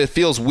if it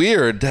feels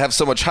weird to have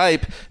so much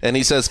hype, and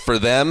he says, for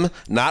them,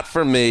 not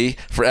for me,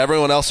 for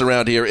everyone else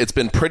around here, it's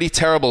been pretty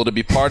terrible to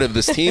be part of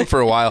this team for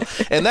a while.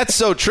 And that's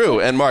so true.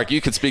 And Mark, you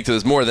could speak to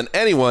this more than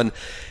anyone.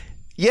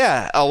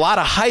 Yeah, a lot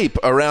of hype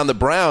around the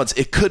Browns.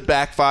 It could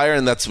backfire,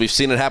 and we've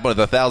seen it happen with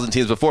 1,000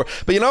 teams before.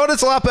 But you know what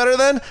it's a lot better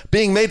than?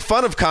 Being made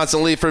fun of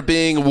constantly for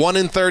being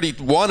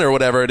 1-31 or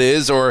whatever it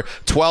is, or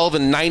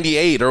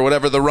 12-98 or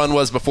whatever the run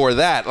was before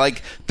that.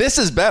 Like, this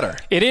is better.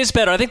 It is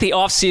better. I think the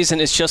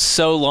offseason is just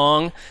so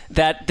long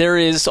that there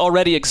is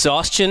already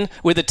exhaustion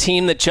with a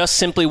team that just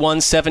simply won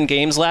 7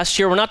 games last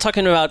year. We're not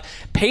talking about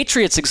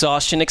Patriots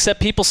exhaustion,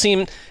 except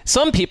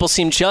some people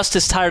seem just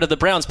as tired of the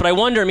Browns. But I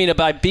wonder, Mina,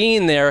 by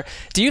being there,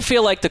 do you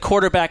feel like the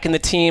quarterback and the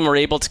team are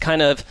able to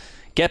kind of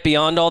get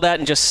beyond all that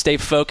and just stay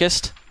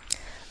focused?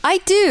 I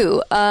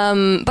do.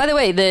 By the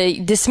way, the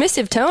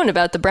dismissive tone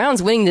about the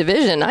Browns winning the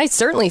division, I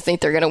certainly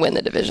think they're going to win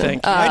the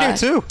division. I do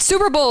too.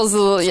 Super Bowl is a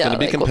little, going to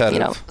be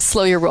competitive.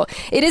 Slow your roll.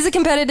 It is a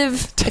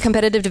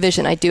competitive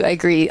division. I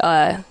agree.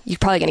 You're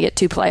probably going to get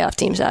 2 playoff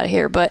teams out of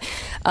here, but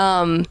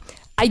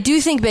I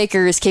do think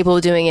Baker is capable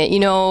of doing it.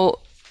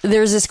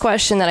 There's this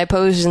question that I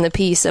posed in the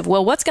piece of,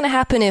 well, what's going to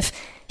happen if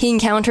he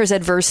encounters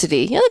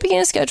adversity? The beginning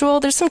of the schedule,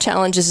 there's some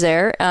challenges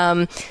there.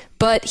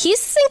 But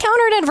he's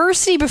encountered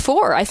adversity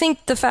before. I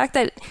think the fact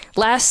that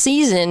last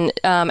season,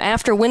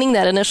 after winning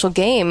that initial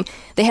game,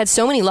 they had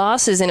so many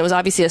losses, and it was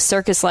obviously a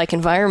circus-like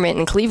environment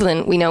in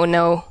Cleveland. We now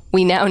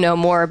know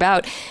more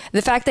about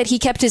the fact that he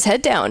kept his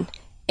head down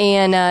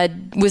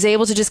and was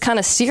able to just kind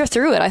of steer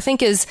through it, I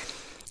think is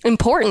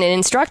important and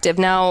instructive.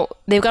 Now,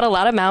 they've got a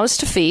lot of mouths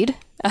to feed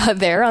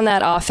there on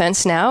that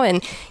offense now,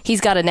 and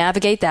he's got to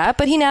navigate that,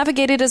 but he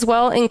navigated as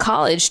well in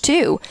college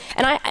too.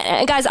 And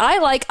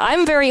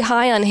I'm very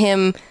high on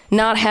him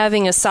not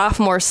having a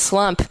sophomore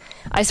slump,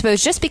 I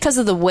suppose, just because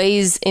of the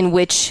ways in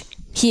which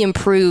he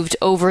improved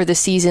over the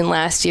season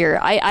last year.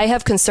 I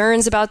have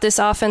concerns about this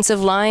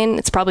offensive line.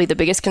 It's probably the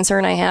biggest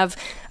concern I have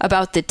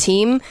about the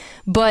team,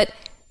 but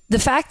the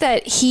fact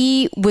that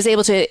he was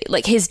able to,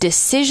 his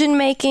decision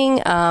making,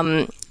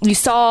 you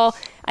saw,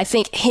 I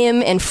think,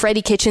 him and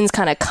Freddie Kitchens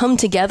kind of come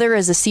together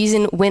as the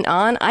season went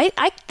on.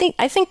 I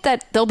think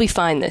that they'll be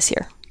fine this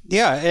year.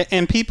 Yeah,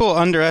 and people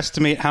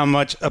underestimate how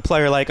much a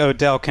player like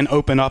Odell can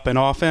open up an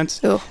offense.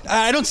 Ooh.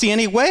 I don't see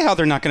any way how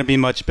they're not going to be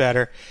much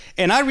better.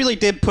 And I really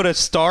did put a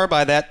star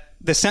by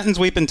the sentence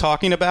we've been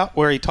talking about,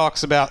 where he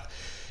talks about,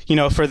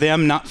 for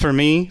them, not for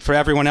me, for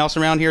everyone else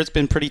around here, it's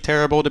been pretty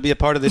terrible to be a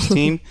part of this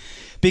team.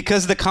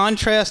 Because the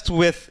contrast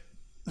with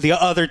the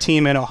other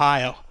team in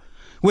Ohio,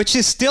 which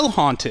is still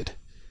haunted,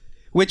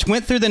 which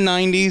went through the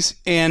 90s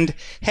and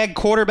had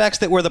quarterbacks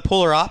that were the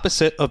polar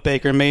opposite of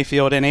Baker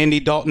Mayfield and Andy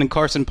Dalton and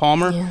Carson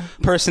Palmer,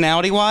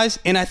 personality-wise.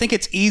 And I think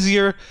it's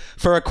easier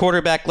for a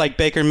quarterback like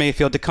Baker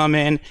Mayfield to come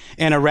in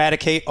and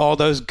eradicate all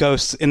those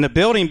ghosts in the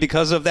building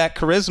because of that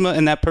charisma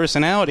and that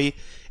personality.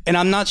 And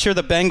I'm not sure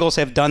the Bengals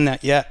have done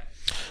that yet.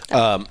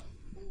 Go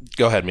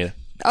ahead, Mina.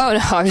 Oh,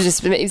 no,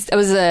 it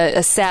was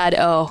a sad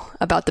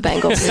about the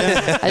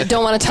Bengals. I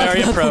don't want to talk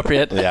Very about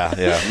appropriate.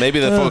 Yeah.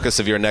 Maybe the focus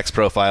of your next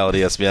profile at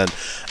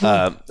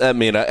ESPN.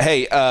 Mina,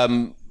 hey,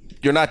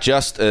 you're not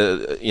just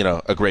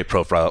a great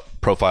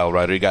profile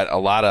writer. You got a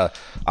lot of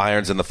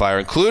irons in the fire,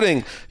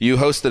 including you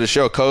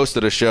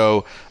co-hosted a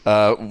show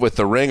with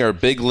The Ringer,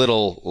 Big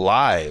Little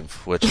Live,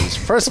 which is,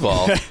 first of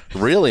all,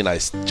 really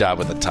nice job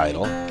with the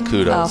title.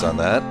 Kudos on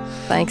that.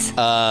 Thanks.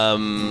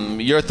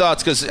 Your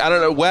thoughts, because I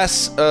don't know,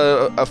 Wes,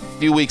 a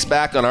few weeks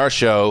back on our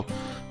show,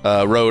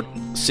 wrote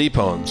sea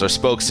poems or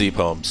spoke sea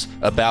poems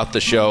about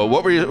the show.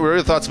 What were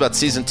your thoughts about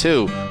season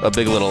 2 of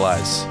Big Little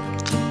Lies?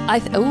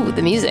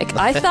 The music.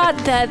 I thought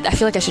that I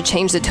feel like I should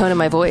change the tone of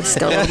my voice,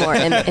 go a little more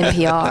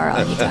NPR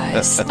on you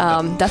guys.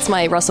 That's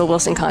my Russell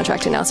Wilson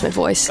contract announcement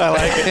voice. I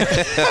like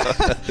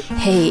it.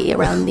 Hey,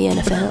 around the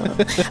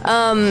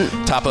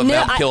NFL. Top of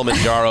Mount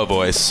Kilimanjaro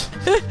voice.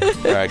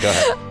 All right, go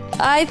ahead.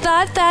 I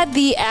thought that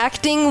the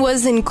acting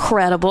was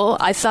incredible.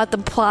 I thought the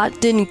plot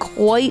didn't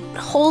quite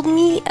hold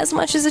me as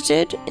much as it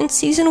did in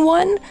season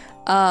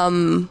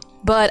 1.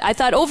 But I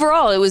thought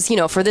overall it was,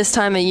 for this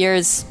time of year,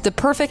 is the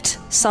perfect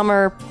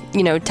summer,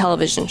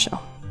 television show.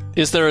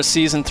 Is there a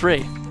season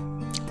 3?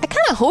 I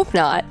kind of hope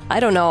not. I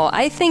don't know.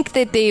 I think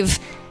that they've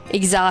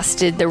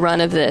exhausted the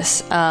run of this.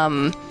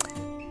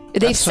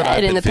 They've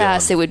said in the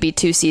past it would be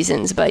 2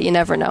 seasons, but you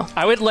never know.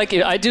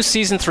 I do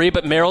season 3,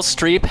 but Meryl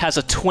Streep has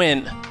a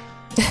twin.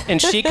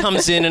 And she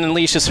comes in and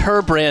unleashes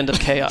her brand of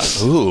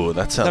chaos. Ooh,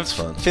 that sounds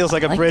fun. Feels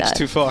like a bridge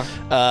too far.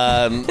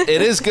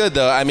 It is good,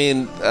 though. I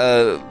mean,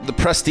 the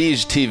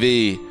prestige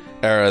TV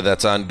era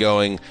that's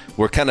ongoing,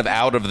 we're kind of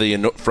out of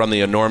from the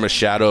enormous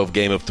shadow of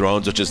Game of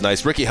Thrones, which is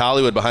nice. Ricky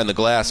Hollywood behind the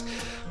glass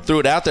threw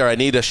it out there. I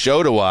need a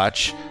show to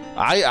watch.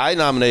 I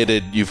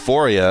nominated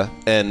Euphoria,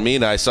 and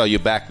Mina, I saw you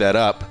back that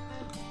up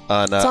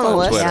on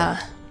Twitter.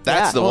 Yeah.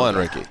 That's the one,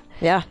 Ricky.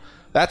 Yeah.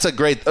 That's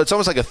it's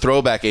almost like a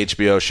throwback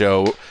HBO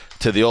show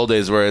to the old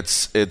days where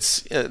it's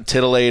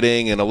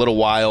titillating and a little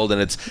wild,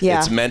 and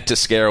it's meant to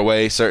scare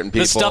away certain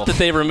people. The stuff that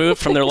they removed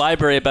from their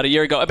library about a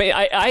year ago. I mean,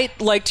 I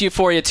liked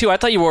Euphoria too. I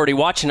thought you were already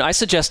watching. I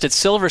suggested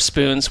Silver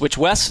Spoons, which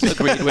Wes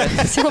agreed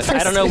with.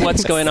 I don't know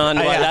what's going on.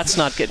 Why that's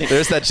not getting.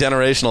 There's that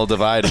generational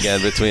divide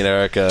again between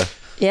Erica.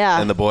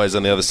 And the boys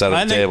on the other side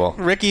of the table.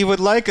 Ricky would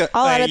like a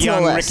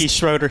young Ricky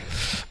Schroeder.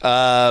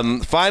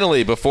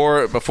 Finally,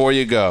 before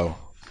you go,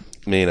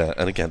 Mina,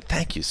 and again,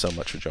 thank you so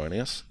much for joining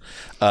us.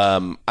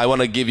 I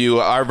want to give you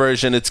our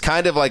version. It's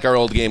kind of like our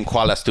old game,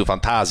 Qual es tu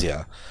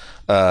fantasia?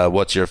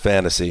 What's your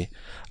fantasy?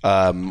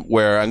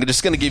 Where I'm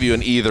just going to give you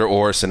an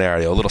either-or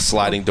scenario, a little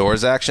sliding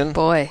doors action.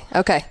 Boy,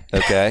 okay.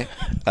 Okay.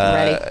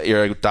 Ready.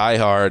 You're a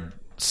diehard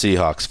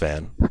Seahawks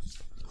fan.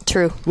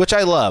 True. Which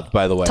I love,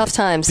 by the way. Tough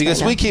times.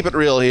 Because we keep it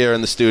real here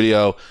in the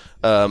studio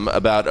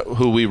about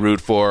who we root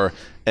for,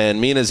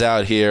 and Mina's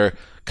out here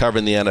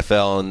covering the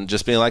NFL and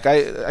just being like,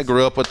 I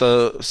grew up with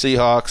the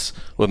Seahawks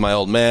with my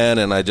old man,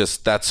 and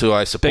that's who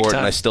I support,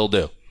 and I still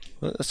do.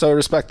 So I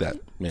respect that.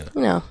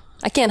 No,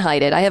 I can't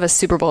hide it. I have a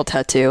Super Bowl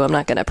tattoo. I'm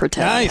not going to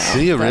pretend. Nice.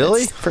 Do you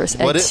really?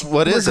 What is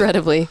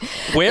regrettably.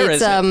 it? Where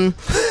is it?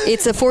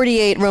 It's a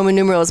 48 Roman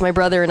numerals. My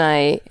brother and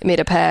I made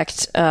a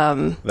pact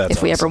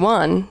if we ever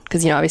won,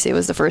 because obviously it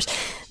was the first,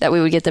 that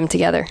we would get them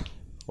together.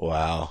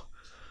 Wow.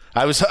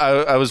 I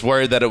was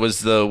worried that it was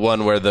the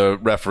one where the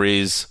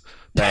referees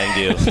banged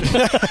you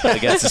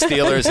against the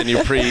Steelers, and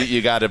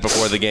you got it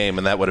before the game,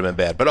 and that would have been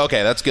bad. But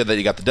okay, that's good that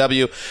you got the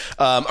W.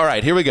 All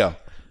right, here we go.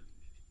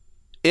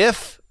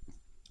 If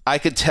I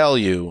could tell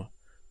you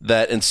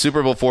that in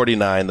Super Bowl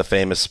 49, the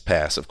famous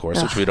pass, of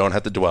course, which we don't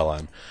have to dwell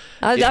on.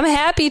 I'm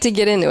happy to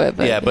get into it.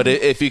 But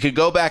if you could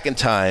go back in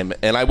time,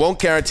 and I won't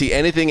guarantee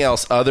anything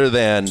else other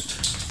than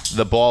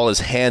the ball is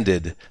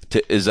handed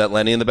to, is that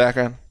Lenny in the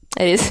background?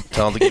 It is.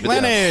 Tell him to keep it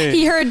down.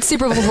 He heard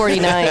Super Bowl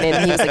 49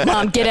 and he was like,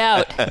 Mom, get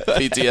out.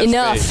 PTSD.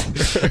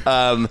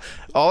 Enough.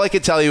 All I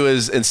could tell you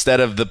is instead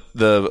of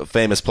the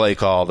famous play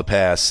call, the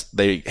pass,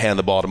 they hand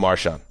the ball to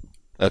Marshawn.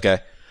 Okay?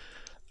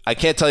 I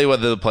can't tell you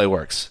whether the play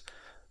works.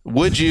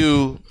 Would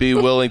you be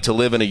willing to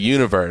live in a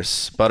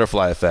universe,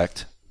 butterfly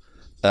effect,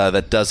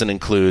 that doesn't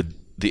include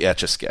the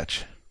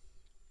Etch-a-Sketch?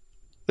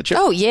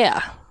 Oh,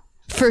 yeah.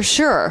 For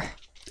sure.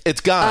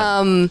 It's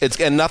gone.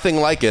 And nothing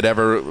like it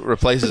ever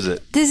replaces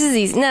it. This is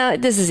easy. No,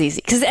 this is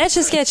easy. Because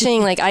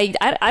Etch-a-Sketching,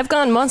 I've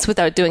gone months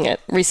without doing it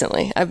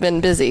recently. I've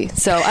been busy.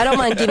 So I don't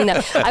mind giving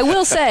that. I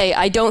will say,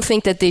 I don't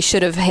think that they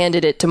should have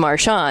handed it to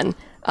Marshawn.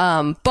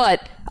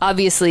 But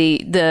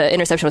obviously, the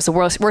interception was the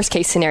worst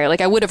case scenario.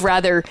 I would have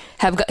rather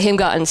have him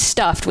gotten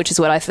stuffed, which is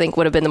what I think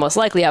would have been the most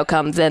likely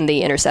outcome, than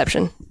the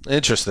interception.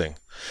 Interesting.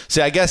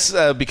 See, I guess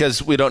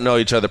because we don't know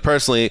each other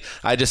personally,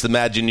 I just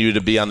imagine you to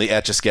be on the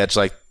Etch-a-Sketch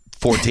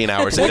 14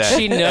 hours a day. Would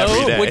she know?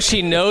 Every day. Would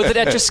she know that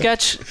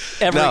Etch-a-Sketch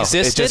ever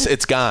existed?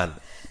 It's gone.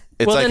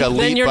 It's well, like then, a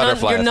leaf you're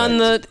butterfly. You're none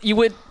the. You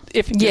would.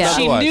 If she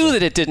Otherwise. knew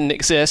that it didn't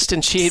exist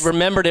and she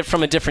remembered it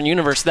from a different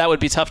universe, that would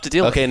be tough to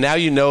deal with. Okay, now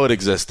you know it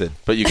existed,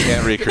 but you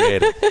can't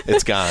recreate it.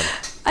 It's gone.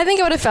 I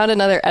think I would have found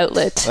another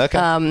outlet.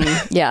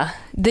 Okay. Yeah.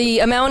 The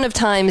amount of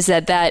times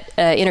that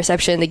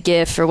interception, the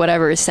GIF or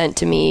whatever is sent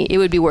to me, it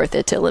would be worth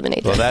it to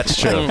eliminate Well, that. that's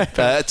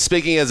true.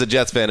 Speaking as a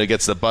Jets fan who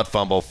gets the butt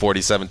fumble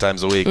 47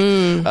 times a week,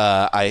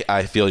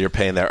 I feel your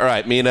pain there. All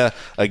right, Mina,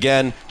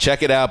 again,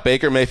 check it out.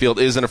 Baker Mayfield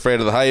Isn't Afraid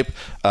of the Hype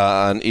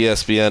on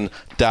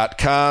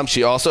ESPN.com.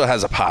 She also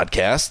has a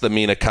podcast, The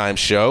Mina Kimes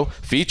Show,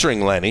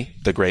 featuring Lenny,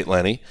 the great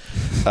Lenny.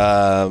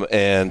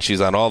 And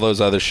she's on all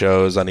those other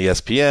shows on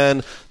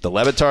ESPN. The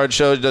Levitard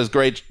Show does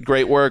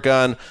great work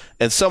on,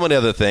 and so many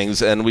other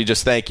things. And we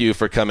just thank you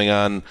for coming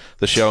on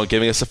the show and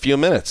giving us a few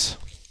minutes.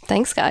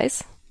 Thanks,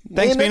 guys.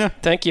 Thanks, Mina.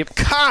 Thank you.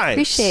 Kimes.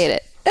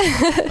 Appreciate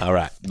it. All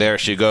right. There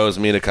she goes.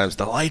 Mina Kimes.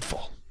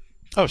 Delightful.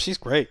 Oh, she's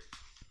great.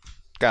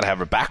 Got to have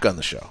her back on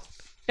the show.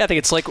 Yeah, I think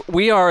it's like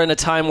we are in a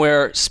time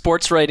where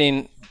sports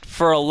writing,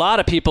 for a lot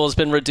of people, has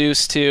been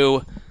reduced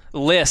to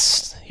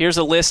lists. Here's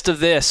a list of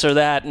this or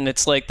that, and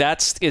it's like,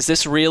 is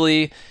this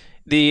really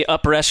the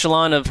upper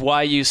echelon of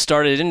why you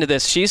started into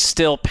this? She's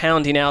still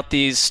pounding out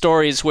these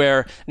stories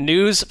where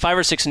 5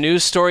 or 6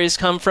 news stories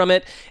come from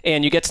it,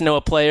 and you get to know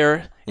a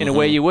player in a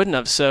way you wouldn't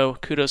have. So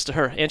kudos to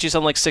her. And she's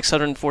on like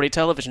 640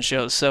 television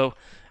shows, so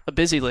a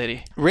busy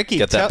lady. Ricky,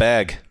 Get that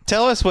bag.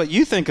 Tell us what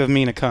you think of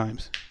Mina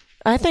Kimes.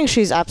 I think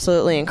she's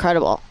absolutely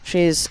incredible.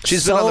 She's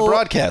been on the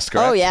broadcast,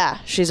 correct? Oh yeah,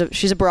 she's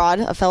a broad,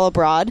 a fellow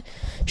broad.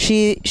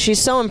 She's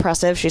so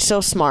impressive. She's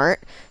so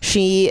smart.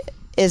 She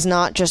is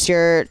not just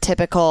your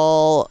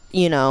typical,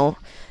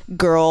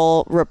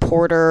 girl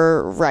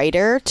reporter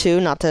writer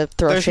too. Not to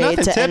throw There's shade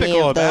nothing to any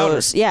typical of about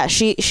those. her. Yeah,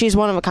 she's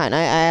one of a kind.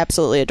 I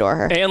absolutely adore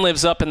her. And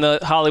lives up in the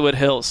Hollywood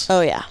Hills.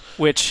 Oh yeah.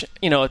 Which,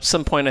 at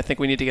some point I think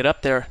we need to get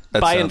up there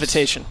by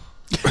invitation.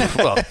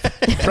 Well,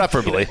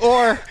 preferably.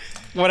 Or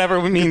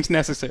whatever means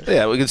necessary.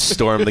 Yeah, we could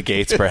storm the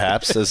gates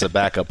perhaps as a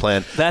backup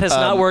plan. That has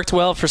not worked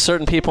well for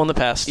certain people in the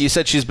past. You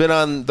said she's been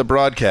on the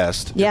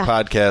broadcast, your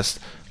podcast,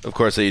 of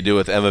course, that you do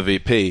with Emma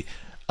VP.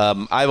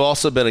 I've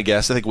also been a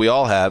guest. I think we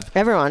all have.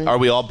 Everyone. Are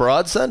we all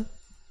broads then?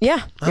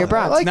 Yeah, you're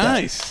broad. I like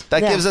Nice.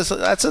 That gives us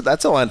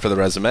that's a line for the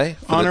resume.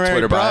 For Honorary the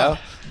Twitter broad.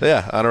 bio.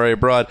 Yeah, honorary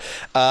broad.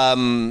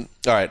 All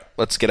right,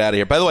 let's get out of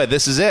here. By the way,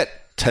 this is it.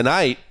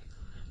 Tonight,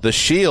 the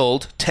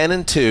Shield,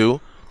 10-2,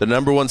 the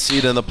number 1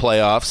 seed in the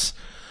playoffs,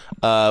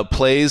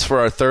 plays for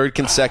our 3rd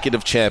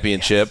consecutive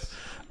championship.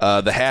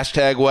 The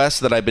hashtag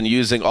West that I've been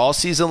using all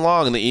season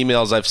long in the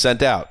emails I've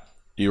sent out.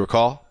 Do you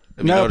recall?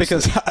 No,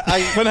 because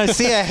when I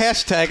see a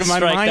hashtag, my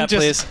mind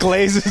just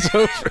glazes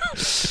over.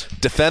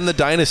 Defend the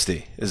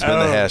Dynasty has been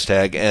the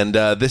hashtag, and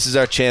this is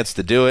our chance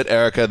to do it.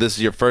 Erica, this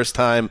is your first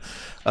time,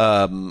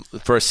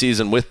 first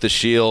season with the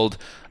Shield.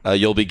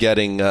 You'll be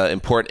getting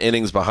important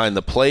innings behind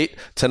the plate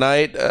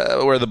tonight.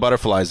 Where are the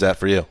butterflies at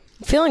for you?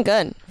 Feeling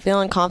good.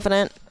 Feeling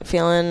confident.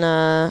 Feeling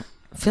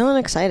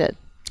excited.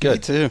 Good. Me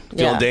too.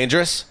 Feeling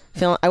dangerous?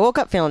 I woke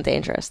up feeling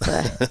dangerous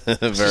today.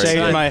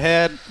 Shaved my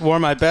head, wore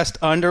my best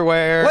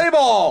underwear. Play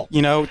ball!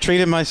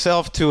 Treated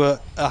myself to a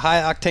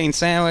high-octane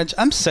sandwich.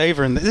 I'm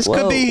savoring this.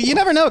 Could be, you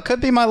never know, it could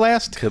be my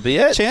last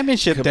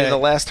championship could day. Be the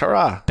last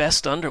hurrah.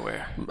 Best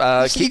underwear.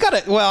 You got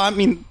it. Well,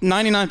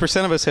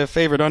 99% of us have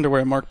favorite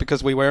underwear, Mark,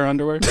 because we wear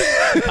underwear.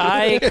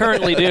 I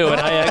currently do, and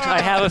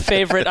I have a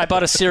favorite. I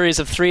bought a series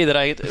of 3 that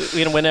I,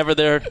 whenever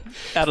they're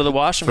out of the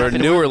wash. For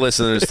newer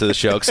listeners to the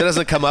show, because it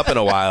hasn't come up in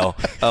a while,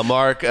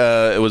 Mark,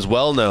 it was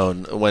well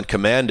known, went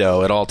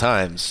commando at all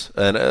times,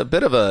 and a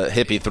bit of a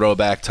hippie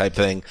throwback type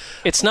thing.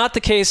 It's not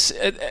the case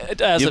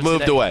as You've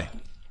moved away.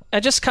 I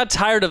just got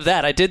tired of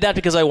that. I did that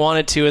because I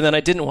wanted to, and then I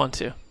didn't want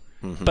to.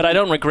 Mm-hmm. But I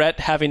don't regret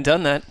having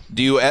done that.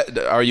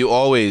 Are you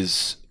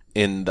always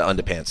in the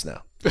underpants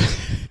now?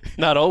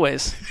 Not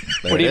always.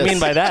 What do you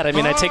mean by that? I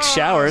mean, I take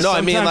showers. No,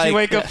 sometimes you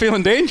wake up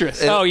feeling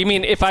dangerous. Oh, you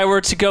mean if I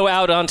were to go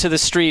out onto the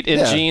street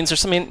in jeans or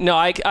something? No,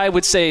 I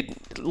would say...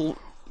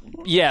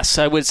 Yes,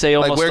 I would say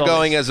almost always. We're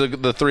going as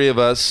the 3 of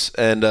us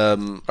and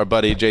our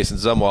buddy Jason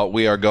Zumwalt.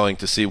 We are going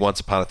to see Once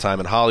Upon a Time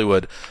in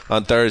Hollywood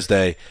on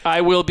Thursday. I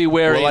will be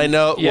wearing... Well, I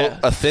know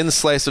a thin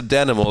slice of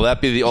denim. Will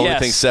that be the only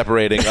thing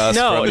separating us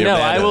from your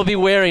I will be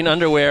wearing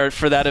underwear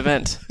for that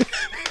event.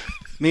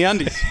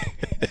 MeUndies.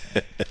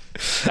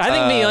 I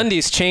think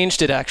MeUndies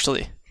changed it,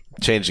 actually.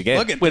 Changed the game.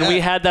 Look at when that. we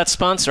had that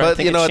sponsor. But I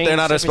think you know what? They're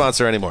not everything. a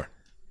sponsor anymore.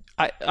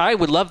 I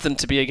would love them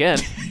to be again.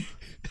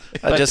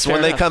 Just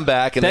when they come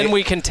back and then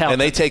we can tell. And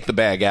they take the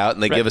bag out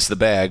and they give us the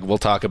bag. We'll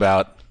talk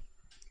about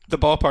the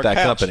ballpark that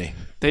pouch. company.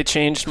 They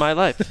changed my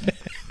life.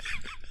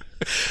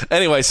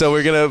 Anyway, so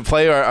we're going to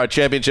play our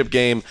championship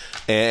game,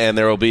 and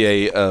there will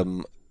be a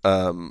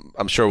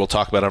I'm sure we'll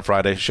talk about it on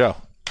Friday's show.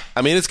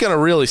 I mean, it's going to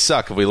really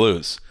suck if we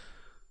lose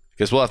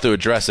because we'll have to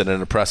address it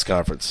in a press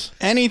conference.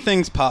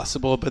 Anything's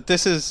possible, but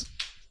this is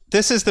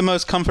the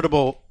most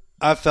comfortable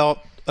I've felt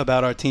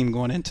about our team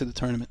going into the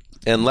tournament.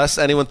 unless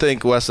anyone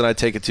think Wes and I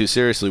take it too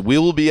seriously, we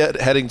will be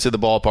heading to the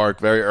ballpark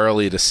very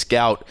early to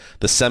scout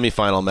the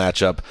semifinal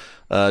matchup,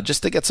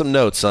 just to get some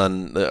notes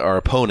on our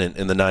opponent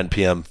in the 9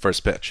 p.m.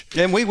 first pitch.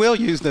 And we will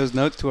use those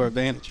notes to our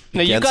advantage.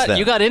 Now, you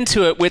got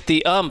into it with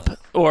the ump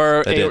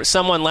or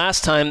someone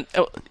last time.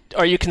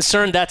 Are you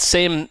concerned that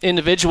same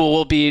individual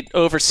will be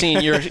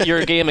overseeing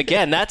your game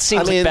again? That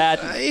seems like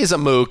bad. He's a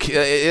mook.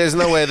 There's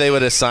no way they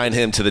would assign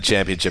him to the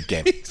championship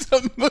game. He's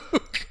a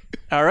mook.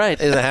 All right.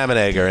 He's a ham and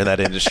egger in that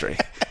industry.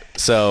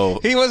 So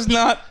he was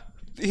not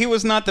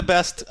the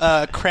best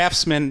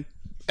craftsman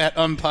at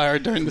umpire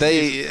during the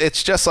season.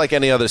 It's just like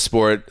any other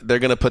sport. They're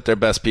going to put their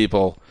best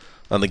people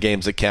on the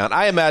games that count.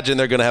 I imagine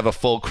they're going to have a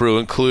full crew,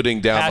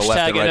 including down the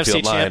left and right NFC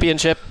field line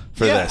Championship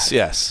for this.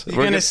 Yes, you're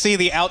going to see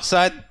the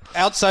outside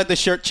the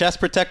shirt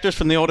chest protectors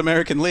from the old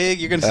American League.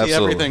 You're going to see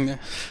everything there.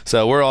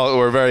 So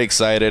we're very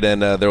excited,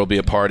 and there will be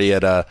a party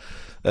at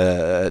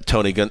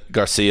Tony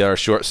Garcia, our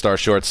star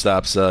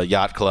shortstop's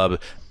yacht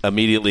club,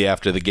 immediately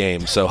after the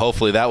game. So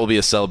hopefully that will be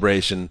a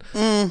celebration.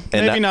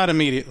 Maybe not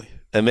immediately.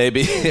 And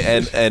maybe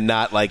and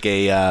not like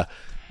a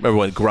remember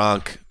when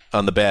Gronk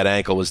on the bad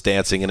ankle was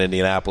dancing in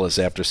Indianapolis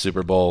after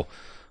Super Bowl,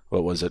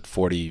 what was it,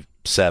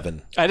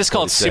 47? I just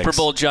call it Super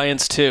Bowl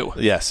Giants 2.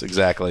 Yes,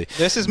 exactly.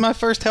 This is my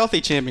first healthy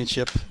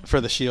championship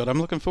for the Shield.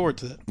 I'm looking forward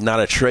to it. Not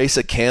a trace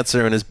of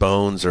cancer in his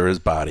bones or his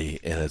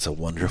body, and it's a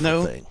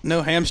wonderful thing.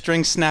 No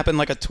hamstring snapping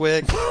like a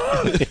twig.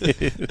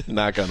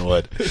 Knock on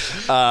wood.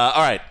 All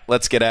right,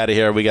 let's get out of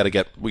here. We got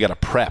to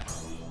prep.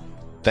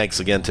 Thanks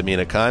again to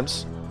Mina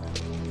Kimes.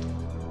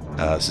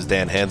 This is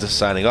Dan Hansa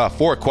signing off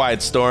for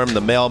Quiet Storm, the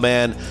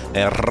mailman,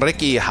 and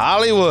Ricky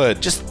Hollywood.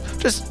 Just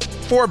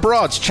 4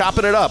 broads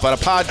chopping it up on a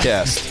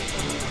podcast.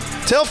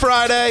 Till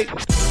Friday.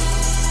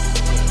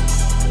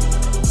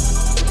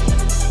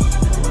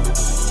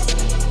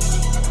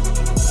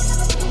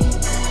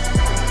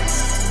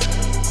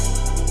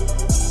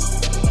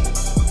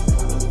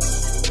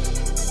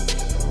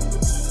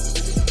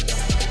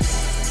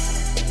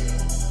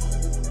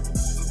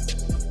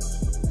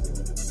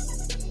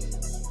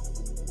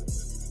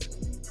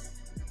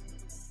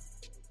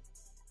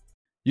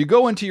 You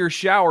go into your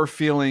shower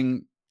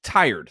feeling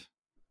tired,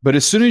 but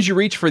as soon as you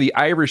reach for the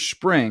Irish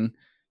Spring,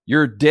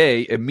 your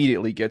day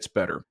immediately gets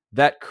better.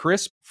 That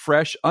crisp,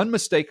 fresh,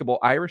 unmistakable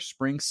Irish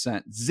Spring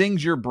scent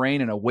zings your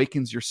brain and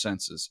awakens your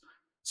senses.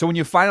 So when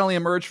you finally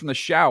emerge from the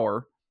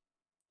shower,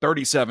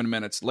 37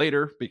 minutes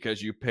later,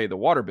 because you pay the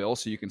water bill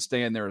so you can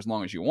stay in there as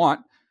long as you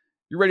want,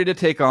 you're ready to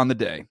take on the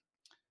day.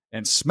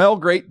 And smell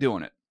great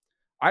doing it.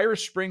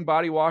 Irish Spring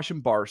Body Wash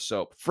and Bar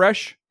Soap.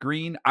 Fresh,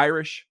 green,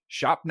 Irish.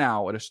 Shop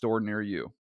now at a store near you.